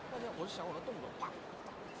但是我是想我的动作，啪，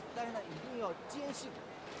但是呢一定要坚信，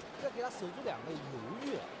要给他守住2个犹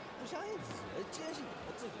豫了，不相信自己，坚信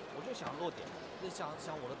我就想落点。 想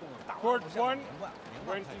我的动作，打完不像连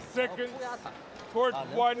贯20 seconds. 扑压他， Court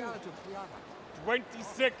 1. 就扑压他。20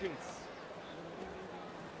 seconds.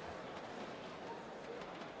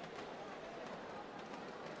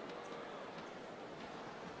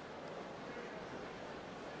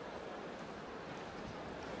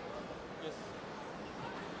 Yes.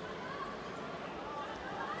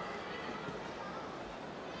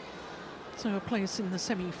 So a place in the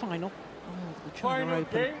semi-final of the China Final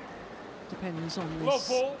Open game. depends on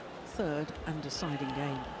this third and deciding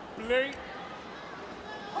game. Play.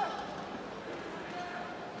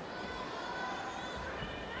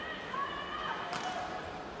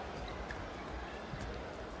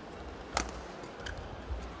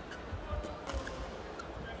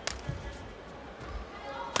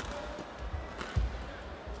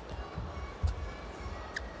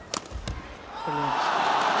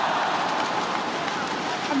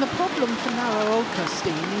 problem for Naraoka,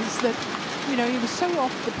 Steen, is that, you know, he was so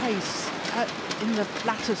off the pace in the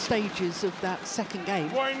latter stages of that second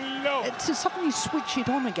game. To suddenly switch it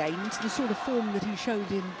on again to the sort of form that he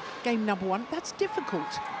showed in game number 1, that's difficult.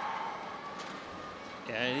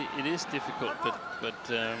 Yeah, it is difficult,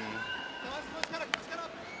 but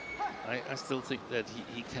I still think that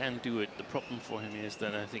he can do it. The problem for him is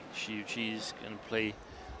that I think Shi Yu Qi is going to play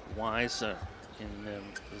wiser in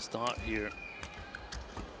the start here.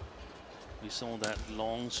 We saw that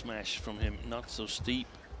long smash from him, not so steep,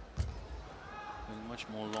 much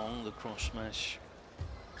more long, the cross smash.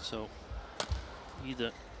 So either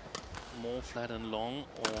more flat and long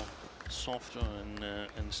or softer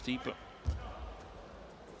and steeper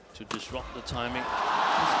to disrupt the timing.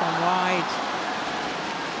 It's gone wide.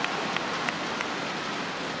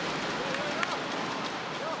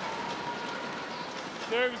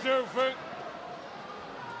 Serves over.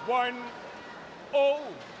 1-0.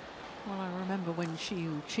 Well, I remember when Shi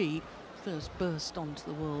Yu Qi first burst onto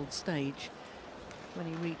the world stage, when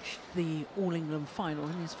he reached the All England final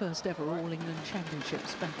in his first ever All England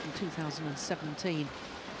Championships back in 2017.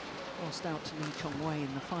 Lost out to Lee Chong-wei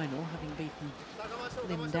in the final, having beaten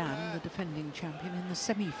Lim Dan, the defending champion, in the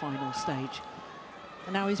semi-final stage.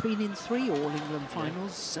 And now he's been in 3 All England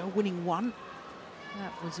finals, so winning 1.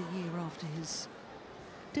 That was a year after his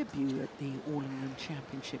debut at the All England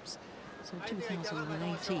Championships. So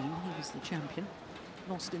 2018, he was the champion.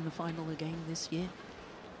 Lost in the final again this year.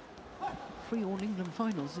 3 All England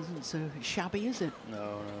finals isn't so shabby, is it? No,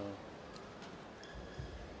 no.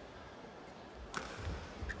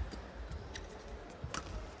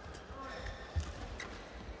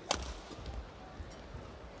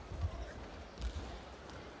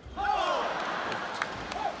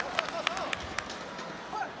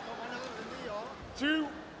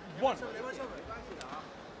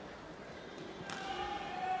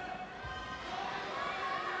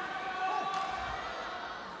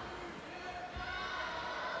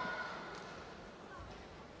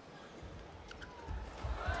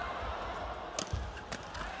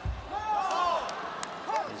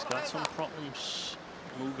 Some problems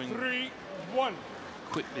moving 3-1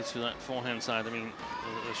 quickly to that forehand side. I mean,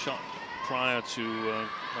 the shot prior to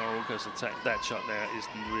Naraoka's attack, that shot there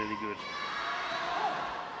isn't really good.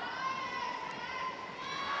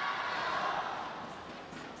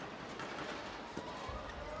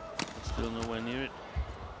 Still nowhere near it.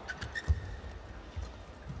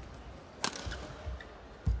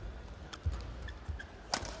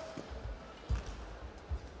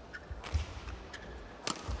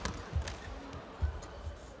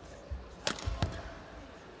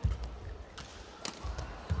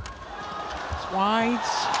 Wide.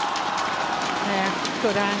 Yeah,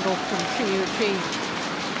 good angle from Shi Yu Qi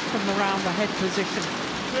from around the head position.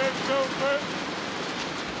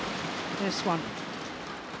 This one.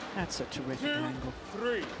 That's a terrific angle.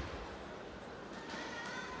 2-3.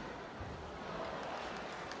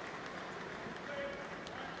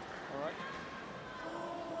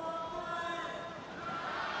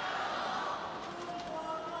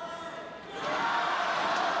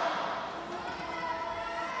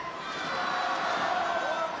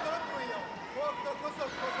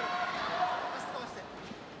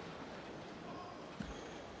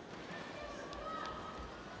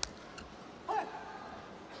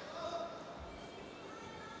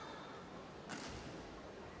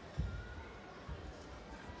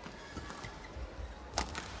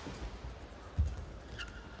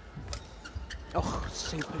 Oh,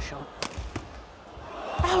 super shot.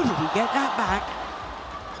 How did he get that back?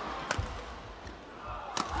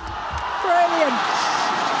 Brilliant!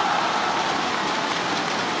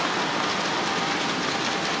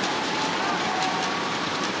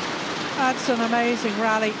 That's an amazing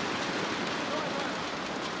rally.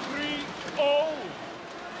 3-0.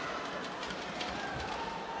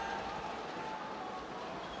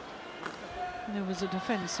 There was a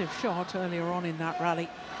defensive shot earlier on in that rally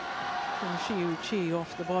from Shi Yu Qi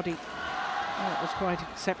off the body. That was quite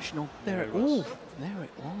exceptional. There it was. There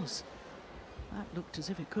it was. That looked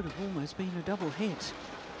as if it could have almost been a double hit.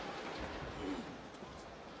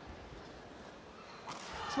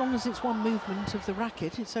 As long as it's one movement of the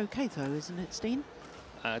racket, it's okay though, isn't it, Steen?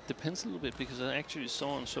 It depends a little bit, because I actually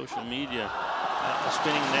saw on social media a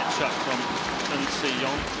spinning net shot from Eun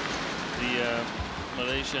Se-yong, the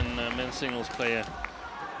Malaysian men's singles player,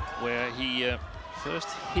 where he first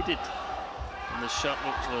hit it and the shot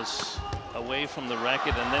was away from the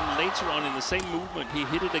racket, and then later on in the same movement he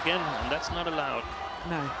hit it again, and that's not allowed.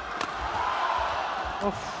 No.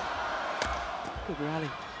 Off. Good rally.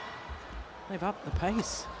 They've upped the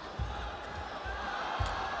pace.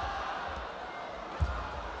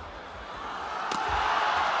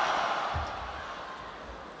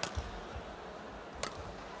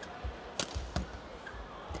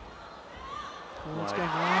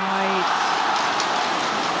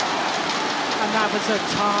 a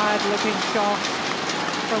tired-looking shot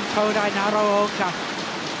from Kodai Naraoka.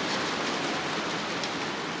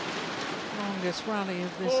 Longest rally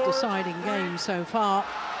of this deciding game so far.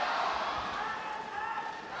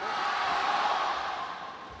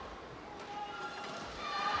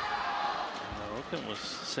 Naraoka was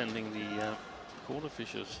sending the court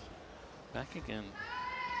officials back again.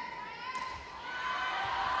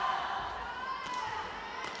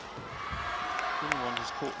 Didn't want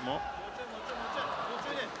his court mop.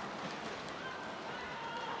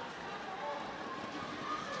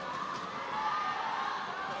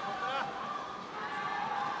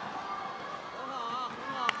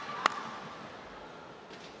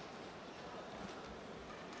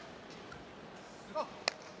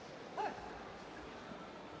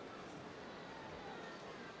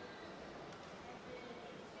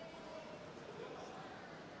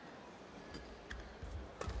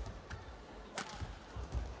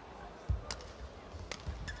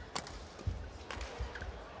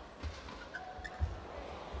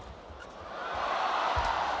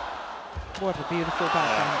 What a beautiful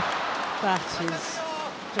backhand. That is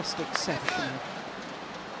just exceptional.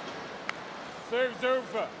 Serves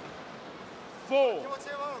over. 4-0.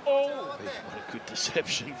 What a good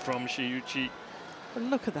deception from Shi Yu Qi. But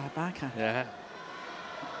look at that backhand. Yeah.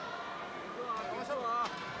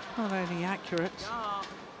 Not only accurate,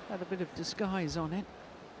 had a bit of disguise on it,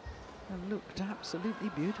 and looked absolutely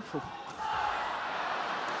beautiful.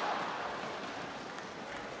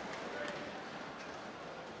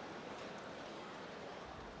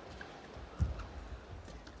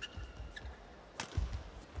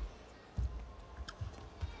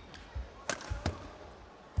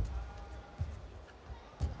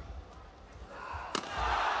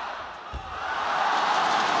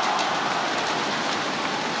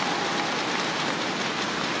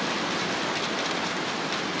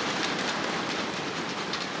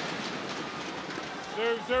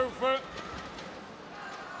 Serves over.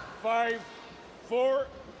 5-4.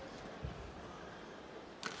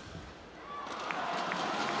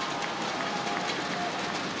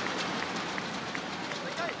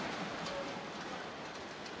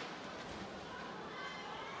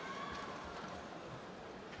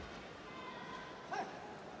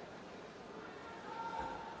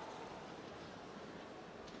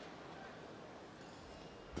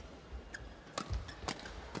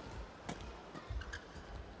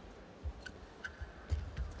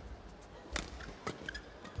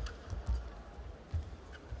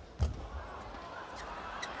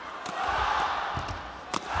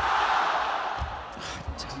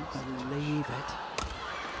 Believe it.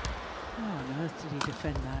 How on earth did he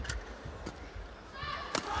defend that?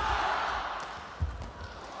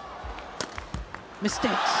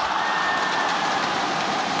 Mistakes.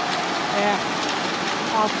 Yeah.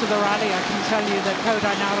 After the rally, I can tell you that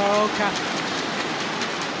Kodai Naraoka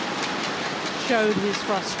showed his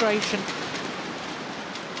frustration.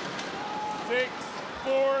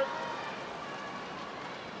 6-4.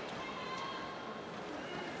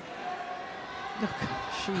 Look at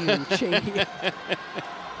Shi Yu Qi.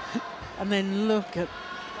 And then look at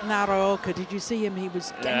Naraoka. Did you see him? He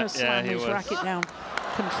was going to slam his racket down.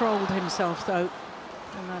 Controlled himself though,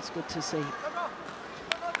 and that's good to see.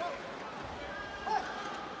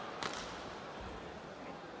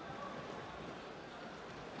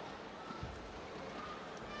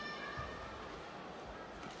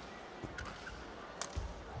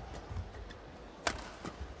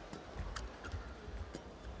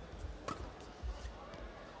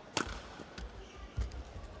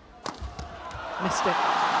 Missed it.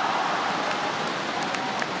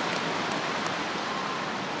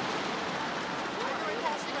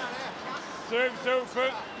 Serves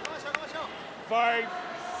over.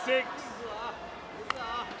 5-6.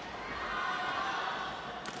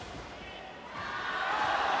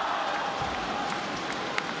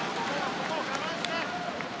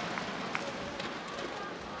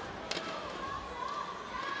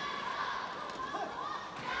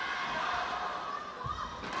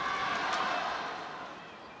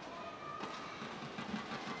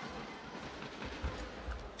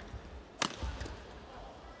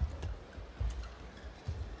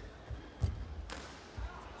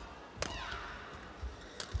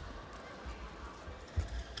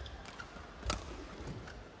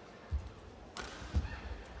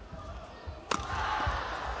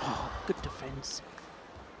 Good defense.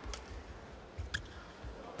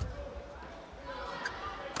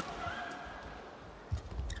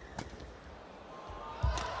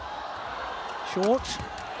 Short.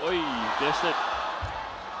 Oi, guessed it.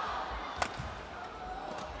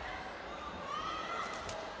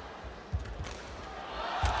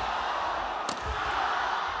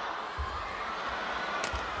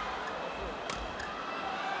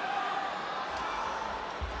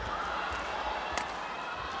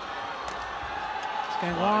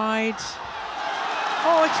 Going wide.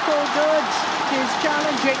 Oh, it's called good. He's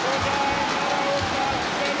challenging.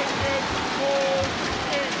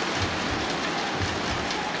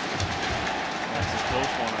 That's a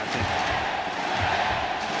close one, I think.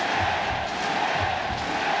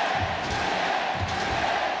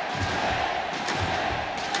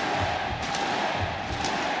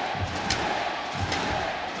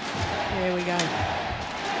 Here we go.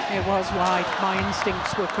 It was wide. My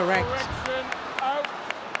instincts were correct.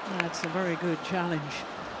 That's a very good challenge.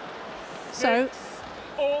 So,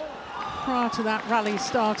 prior to that rally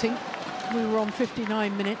starting, we were on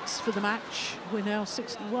 59 minutes for the match. We're now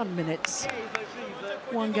 61 minutes.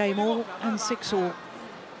 1 game all and 6 all.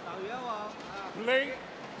 The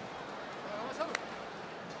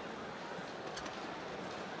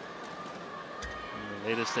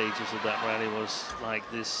later stages of that rally was like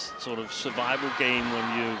this sort of survival game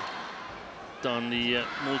when you've done the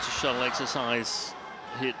multi-shuttle exercise,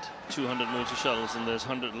 hit 200 multi-shuttles and there's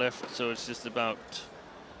 100 left, so it's just about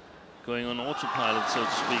going on autopilot, so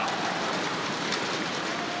to speak.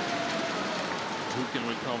 Who can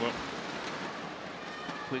recover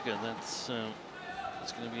quicker? That's going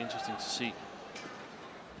to be interesting to see.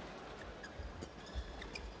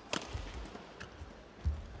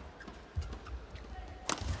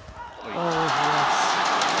 Oh, yes.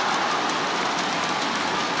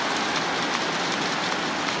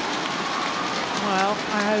 Well, I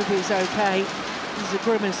hope he's okay. There's a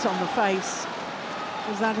grimace on the face.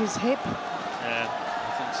 Was that his hip? Yeah,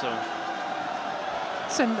 I think so.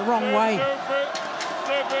 Sent the wrong way.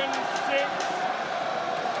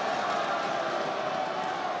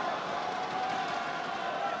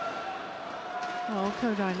 7-6. Well,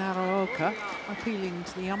 Kodai Naraoka appealing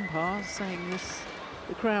to the umpires, saying this,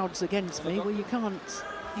 the crowd's against me. Well, you can't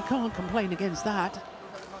complain against that.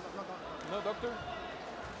 No, doctor.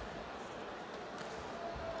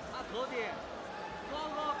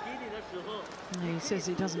 And he says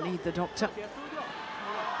he doesn't need the doctor. The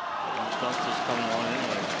doctor's coming on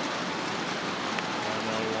anyway. And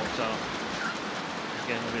now he walks out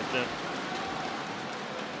again with the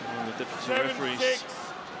deputy referees.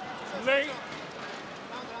 7-6. Late.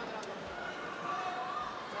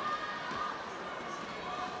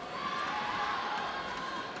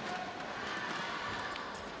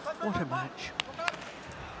 What a match.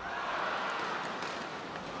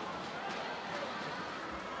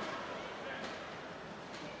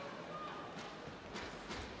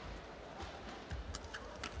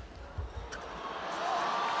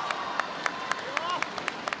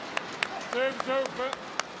 Serves over.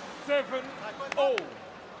 7-0.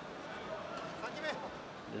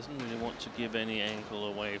 Doesn't really want to give any angle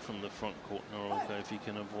away from the front court, Naraoka, if he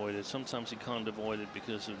can avoid it. Sometimes he can't avoid it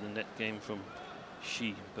because of the net game from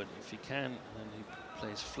Shi, but if he can, then he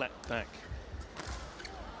plays flat back.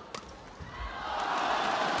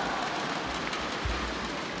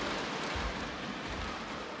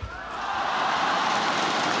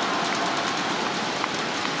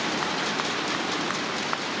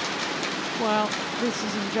 Well, this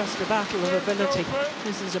isn't just a battle of ability.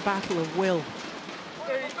 This is a battle of will.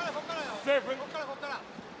 8-7.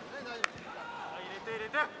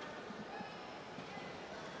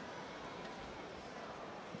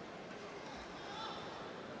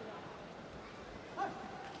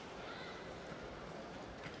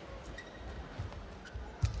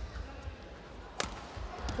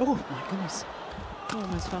 Oh my goodness,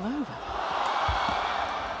 almost fell over.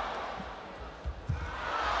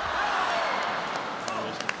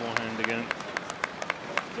 There's the forehand again.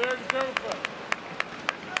 Serves over.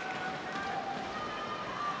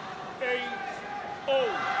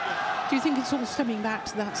 8-0. Do you think it's all stemming back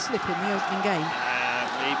to that slip in the opening game?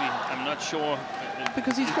 Maybe, I'm not sure.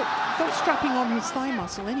 Because he's got strapping on his thigh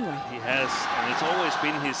muscle anyway. He has, and it's always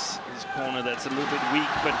been his corner that's a little bit weak,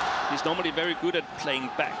 but he's normally very good at playing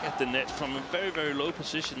back at the net from a very, very low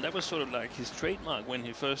position. That was sort of like his trademark when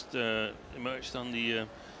he first emerged on the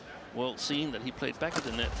world scene, that he played back at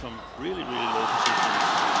the net from really, really low positions.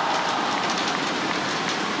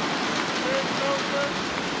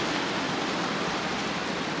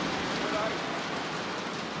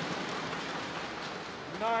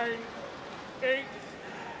 9-8.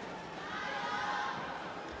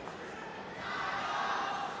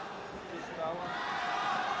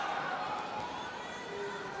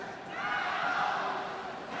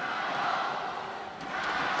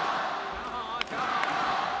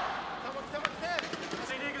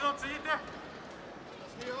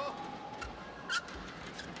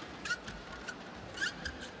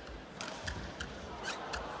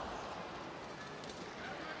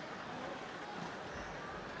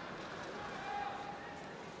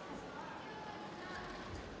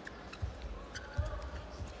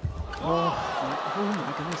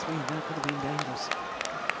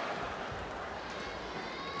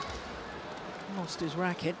 lost his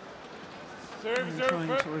racket. Serve, And serve, trying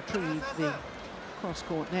serve. to retrieve the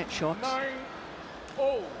cross-court net shot.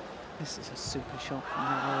 9-0. This is a super shot from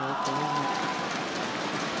Naraoka, isn't it?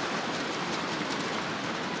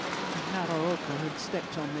 Naraoka had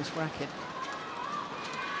stepped on this racket.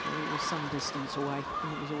 But it was some distance away.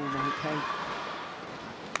 It was all okay.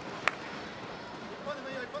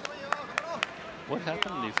 What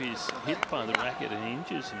happened if he's hit by the racket and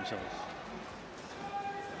injures himself?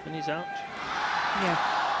 Then he's out. Yeah.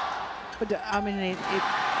 But I mean,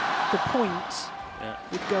 the points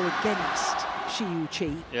would go against Shi Yu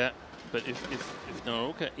Qi. Yeah, but if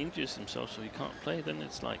Naraoka injures himself so he can't play, then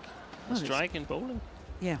it's like a strike in bowling.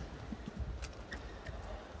 Yeah.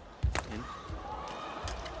 In.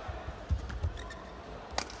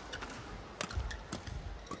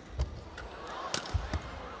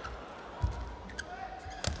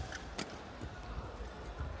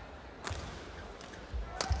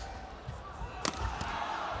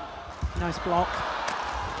 Nice block.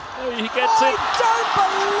 Oh, he gets it. I don't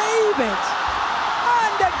believe it.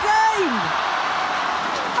 And again,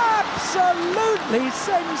 absolutely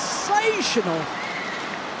sensational.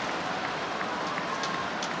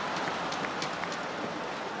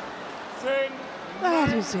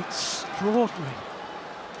 That is extraordinary.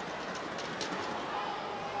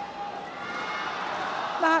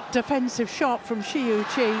 That defensive shot from Shi Yu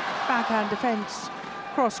Qi, backhand defense,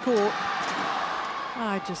 cross court.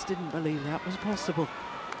 I just didn't believe that was possible.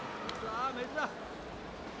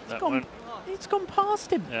 It's gone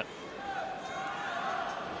past him. Yeah.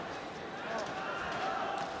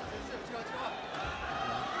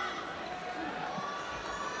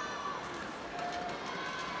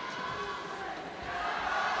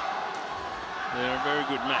 They're a very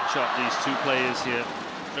good matchup, these two players here.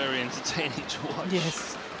 Very entertaining to watch.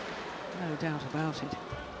 Yes, no doubt about it.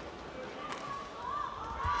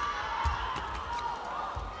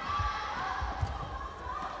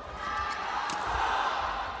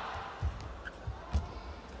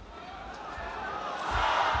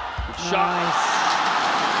 Nice.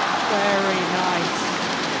 Very nice.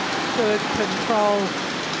 Good control.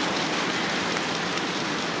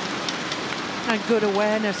 And good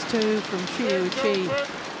awareness too from Shi Yu Qi.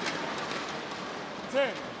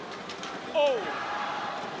 10-0.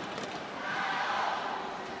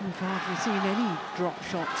 We've hardly seen any drop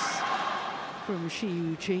shots from Shi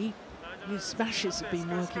Yu Qi. His smashes have been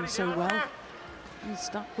working so well. He's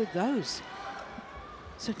stuck with those.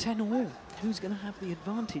 So 10-all. Who's going to have the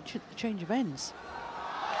advantage at the change of ends?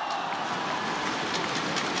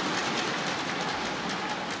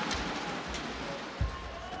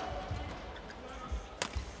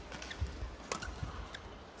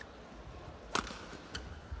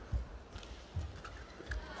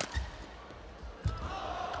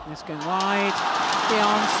 Let's go wide. The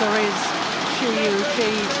answer is Shi Yu Qi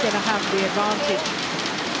is going to have the advantage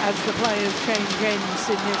as the players change ends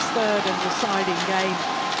in this third and deciding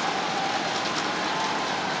game.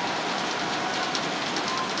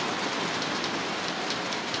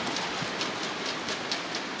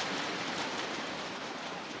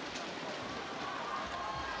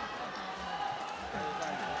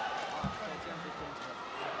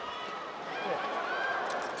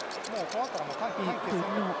 It could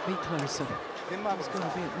not be closer. There's going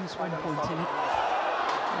to be at least 1 point in it.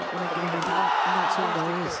 Not going to give it up, and that's all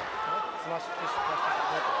there is.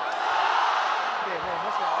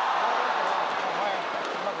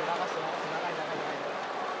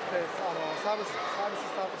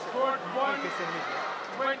 Court 1,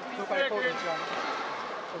 20 seconds.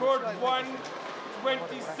 Court 1,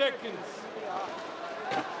 20 seconds.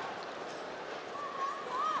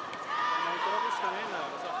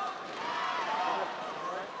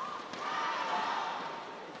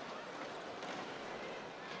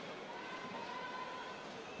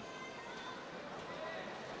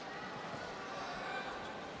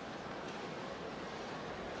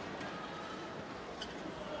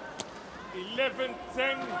 Eleven,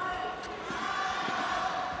 10.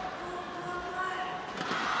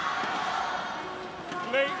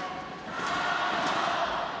 Play.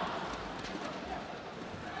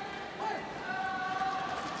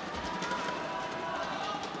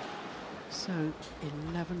 So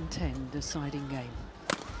 11-10 deciding game.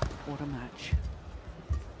 What a match.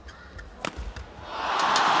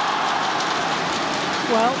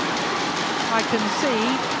 Well, I can see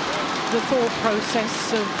the thought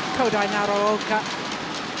process of Kodai Naraoka.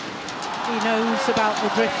 He knows about the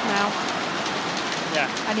drift now. Yeah.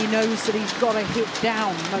 And he knows that he's got to hit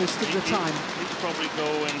down most of the time. He'd probably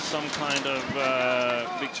go in some kind of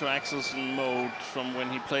Victor Axelsen mode from when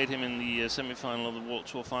he played him in the semi-final of the World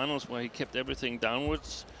Tour Finals, where he kept everything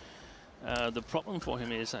downwards. The problem for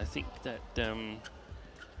him is, I think that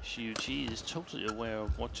Shi Yu Qi is totally aware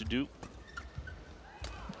of what to do.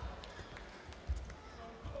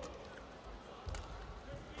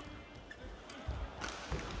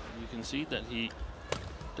 You can see that he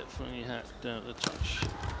definitely had the touch. In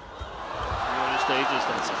the early stages,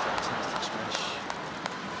 that's a fantastic smash.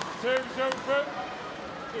 Serves over.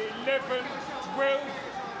 11-12.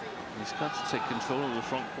 He's got to take control of the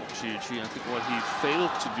front court, Shi Yu Qi. I think what he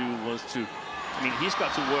failed to do was to, I mean, he's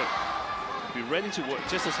got to work, be ready to work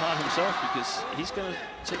just as hard himself, because he's going to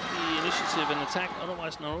take the initiative and attack,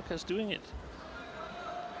 otherwise Naraoka's doing it.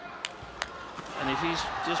 And if he's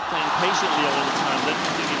just playing patiently all the time, then I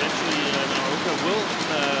think eventually Naraoka will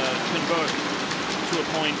convert to a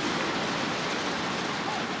point.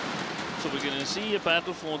 So we're going to see a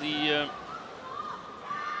battle for the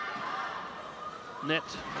net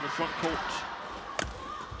on the front court.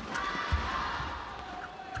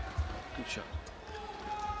 Good shot.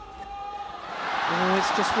 Oh,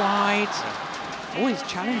 it's just wide. Oh, he's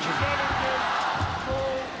challenging.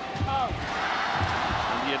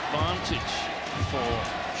 And the advantage for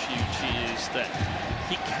Shi Yu Qi is that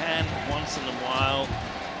he can once in a while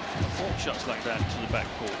afford shots like that to the back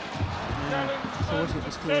court. Yeah, thought it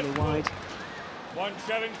was clearly wide. One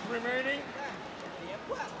challenge remaining.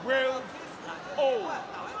 12-0.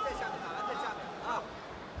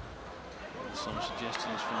 Some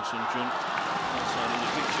suggestions from Sun Jun outside in the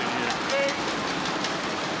picture here. I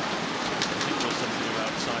think it was something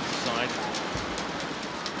about side to side.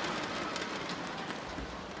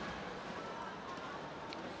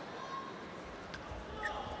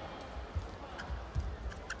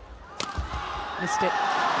 Missed it.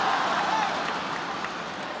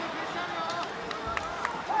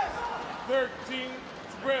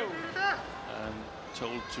 13-12. And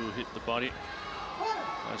told to hit the body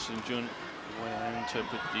by Sun Jun. The way I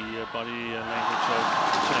interpret the body language of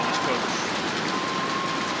the Chinese coach.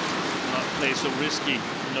 Not play so risky.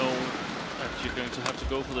 Know that you're going to have to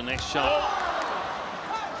go for the next shot.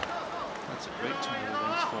 That's a great turn of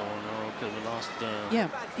events for Naraoka. The last. Yeah,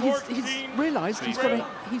 he's realised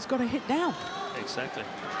he's got to hit down. Exactly.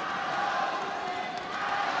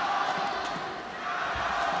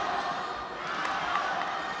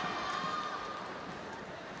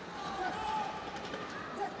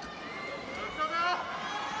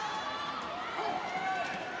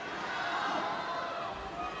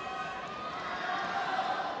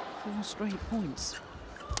 Four straight points.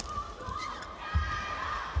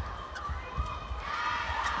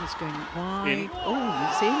 It's going wide. In. Oh,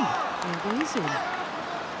 it's in. It is in.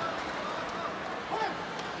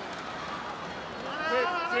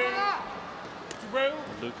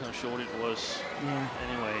 15-12. Look how short it was. Yeah.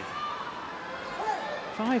 Anyway.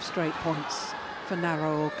 5 straight points for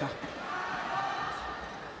Naraoka.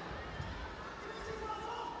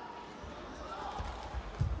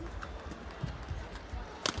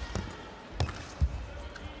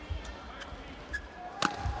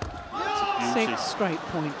 Six straight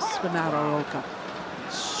points for Naraoka.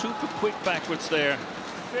 Super quick backwards there.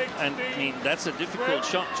 And I mean, that's a difficult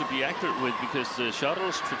shot to be accurate with, because the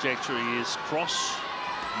shuttle's trajectory is cross.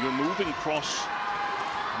 You're moving cross,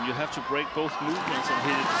 and you have to break both movements and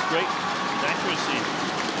hit it straight with accuracy.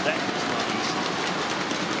 That is not easy.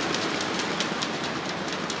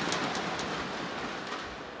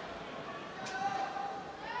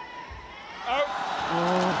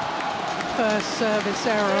 Oh, first service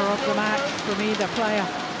error of the match from either player.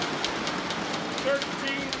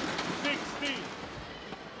 13-16.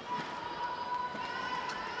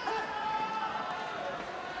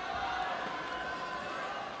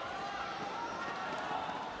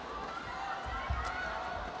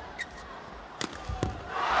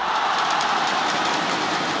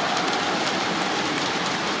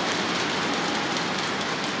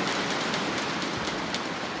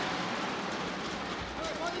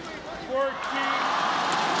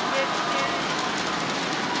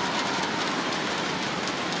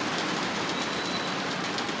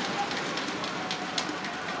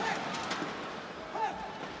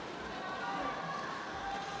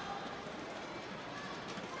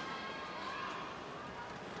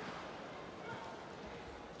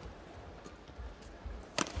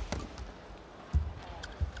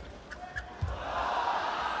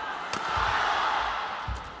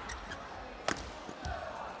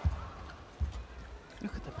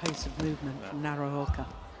 Look at the pace of movement from Naraoka.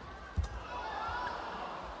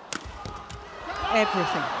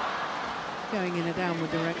 Everything going in a downward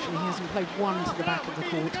direction. He hasn't played one to the back of the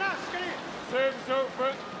court. Serves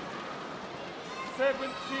over.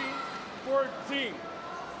 17-14.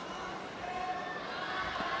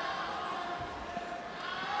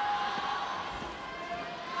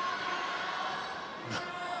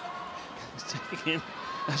 taking in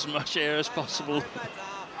as much air as possible.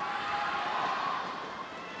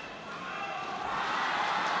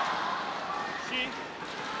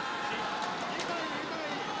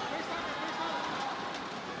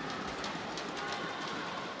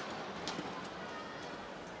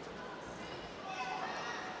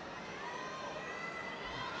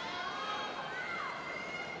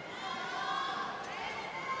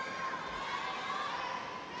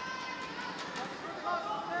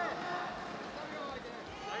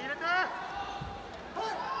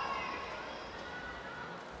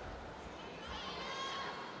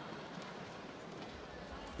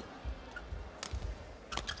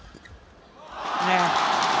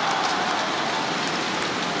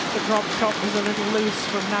 Drop shot was a little loose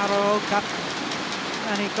from Naraoka,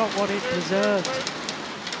 and it got what it deserved.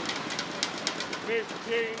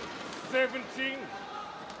 15-17.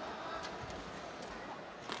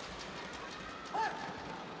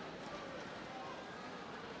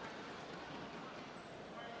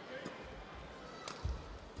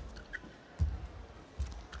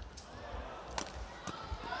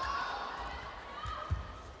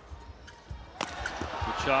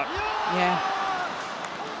 Good shot. Yeah.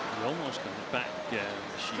 He almost got it back,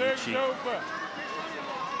 Shi Yu Qi.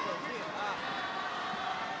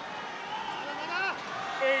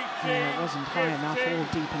 Yeah, it wasn't high enough or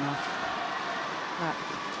deep enough. That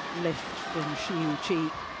lift from Shi Yu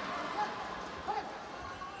Qi.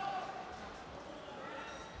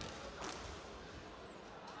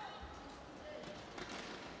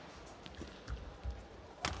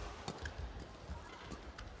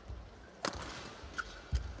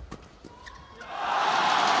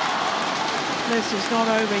 This is not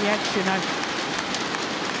over yet, you know.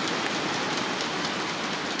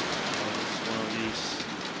 It's one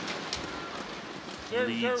of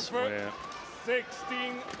these leads where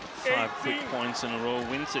 5 quick points in a row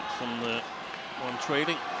wins it from the one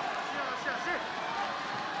trading.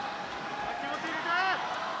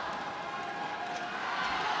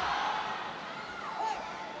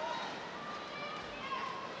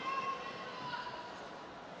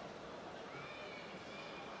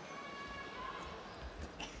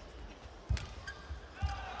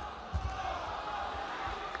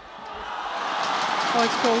 Oh,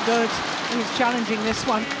 it's called good. He's challenging this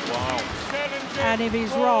one. Wow. And if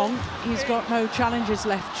he's wrong, he's got no challenges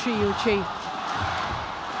left, Shi Yu Qi.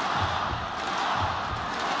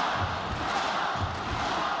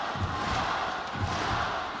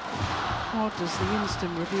 What does the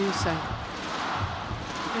instant review say?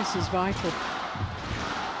 This is vital.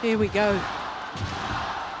 Here we go.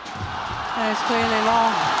 There's clearly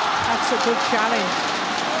long. That's a good challenge.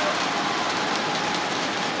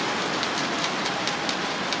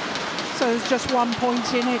 So there's just 1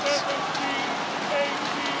 point in it.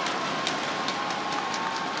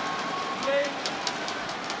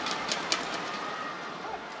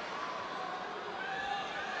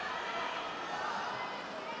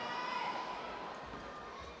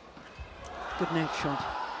 Good net shot.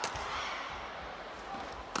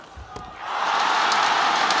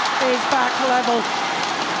 He's back level.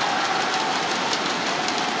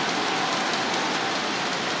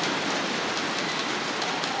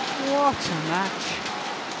 What a match.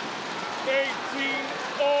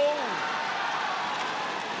 18-0.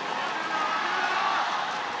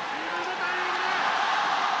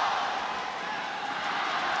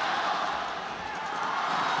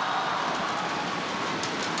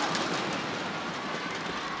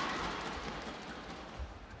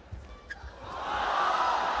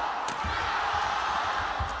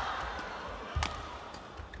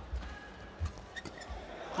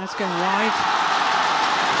 That's going wide.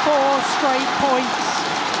 4 straight points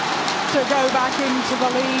to go back into the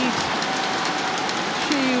lead.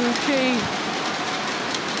 Shi Yu Qi.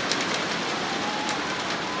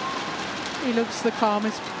 He looks the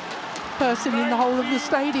calmest person in the whole of the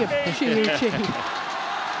stadium, Shi Yu Qi.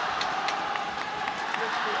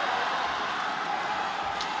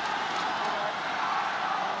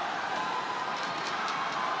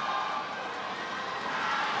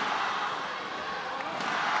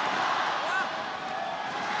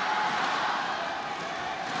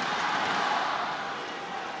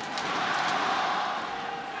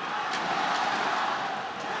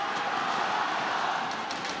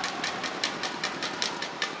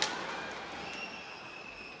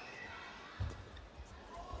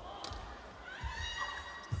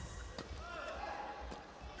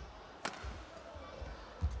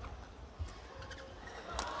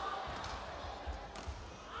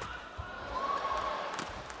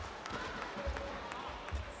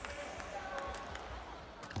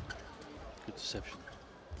 Deception.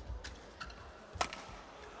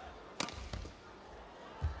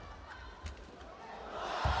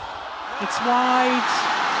 It's wide.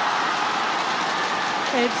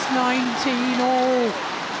 It's 19-all.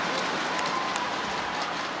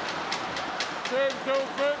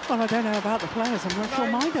 Well, I don't know about the players. I'm not sure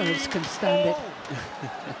my nerves can stand it.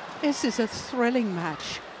 This is a thrilling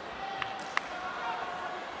match.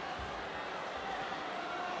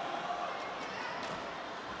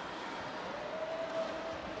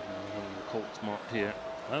 The court's marked here.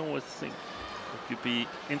 I always think it could be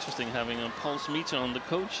interesting having a pulse meter on the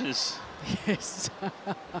coaches. Yes.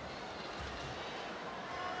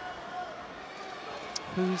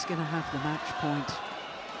 Who's going to have the match point?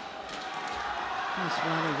 This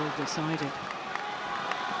rally will decide it.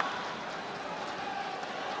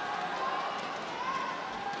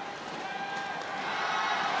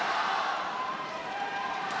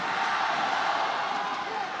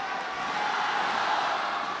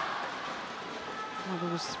 Well,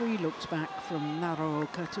 there was 3 looks back from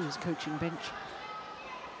Naraoka to his coaching bench.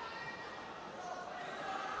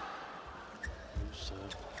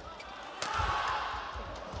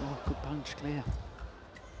 Oh, good punch, clear.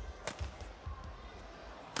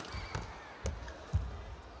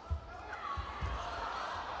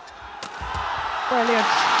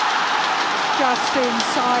 Brilliant. Just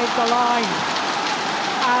inside the line.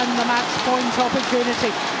 And the match point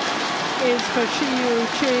opportunity is for Shi Yu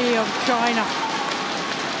Qi of China.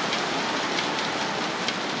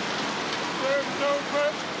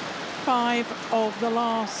 Five of the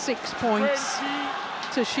last 6 points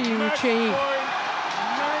to Shi Yu Qi.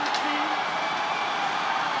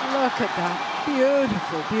 Look at that.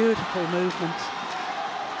 Beautiful, beautiful movement.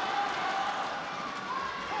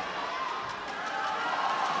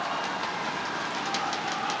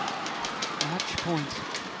 Match point.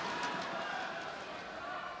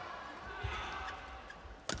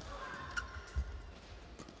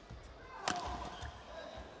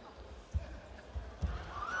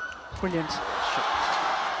 Brilliant.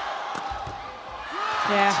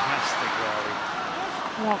 Yeah. Fantastic rally.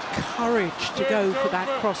 What courage to go for that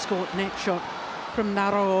cross-court net shot from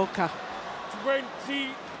Naraoka.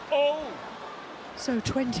 20-all. So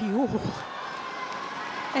 20-all.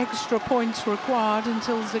 Extra points required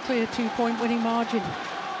until there's a clear 2-point winning margin.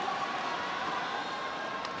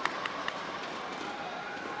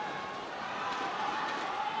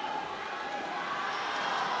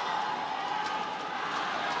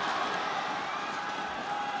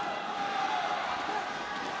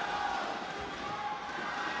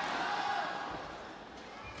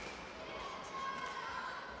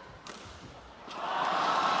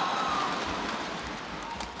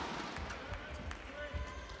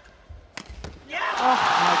 Oh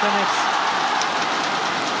my goodness.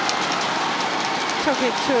 Took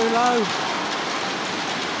it too low.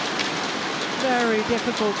 Very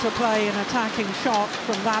difficult to play an attacking shot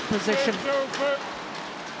from that position.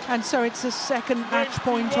 And so it's a second match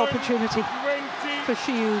point opportunity for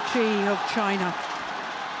Shi Yu Qi of China.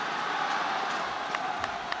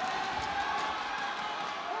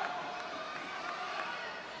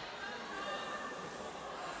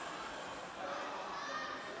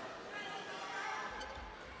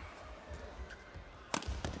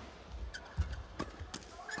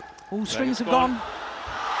 All strings have gone,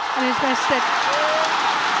 and he's missed it.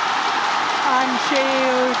 And Shi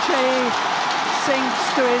Yu Qi sinks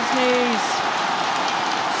to his knees.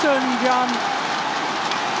 Sun Jun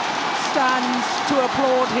stands to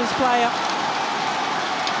applaud his player.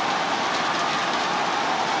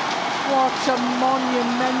 What a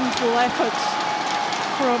monumental effort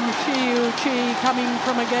from Shi Yu Qi, coming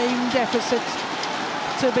from a game deficit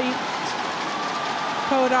to beat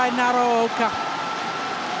Kodai Naraoka.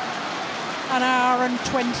 An hour and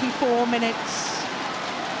 24 minutes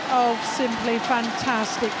of simply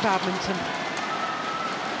fantastic badminton.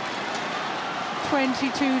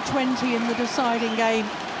 22-20 in the deciding game.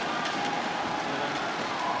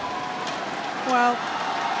 Well,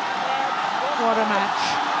 what a match.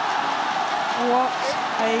 What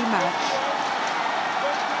a match.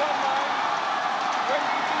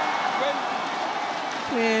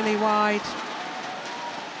 Clearly wide.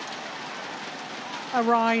 A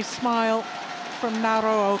wry smile from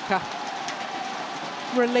Naraoka.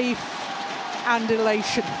 Relief and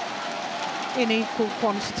elation in equal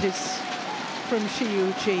quantities from Shi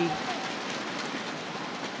Yu Qi.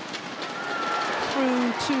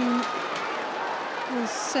 Through to the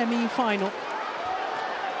semi-final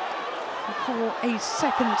for a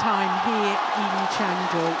second time here in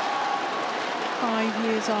Changzhou, 5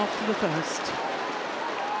 years after the first.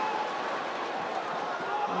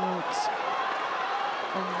 What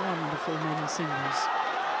a wonderful men's singles.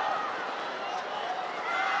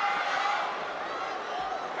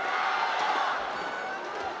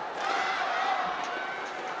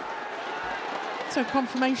 So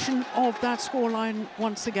confirmation of that scoreline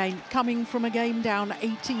once again, coming from a game down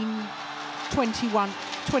 18-21,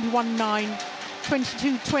 21-9,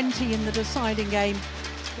 22-20 in the deciding game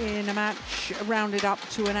in a match rounded up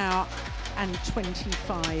to an hour and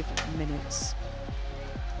 25 minutes.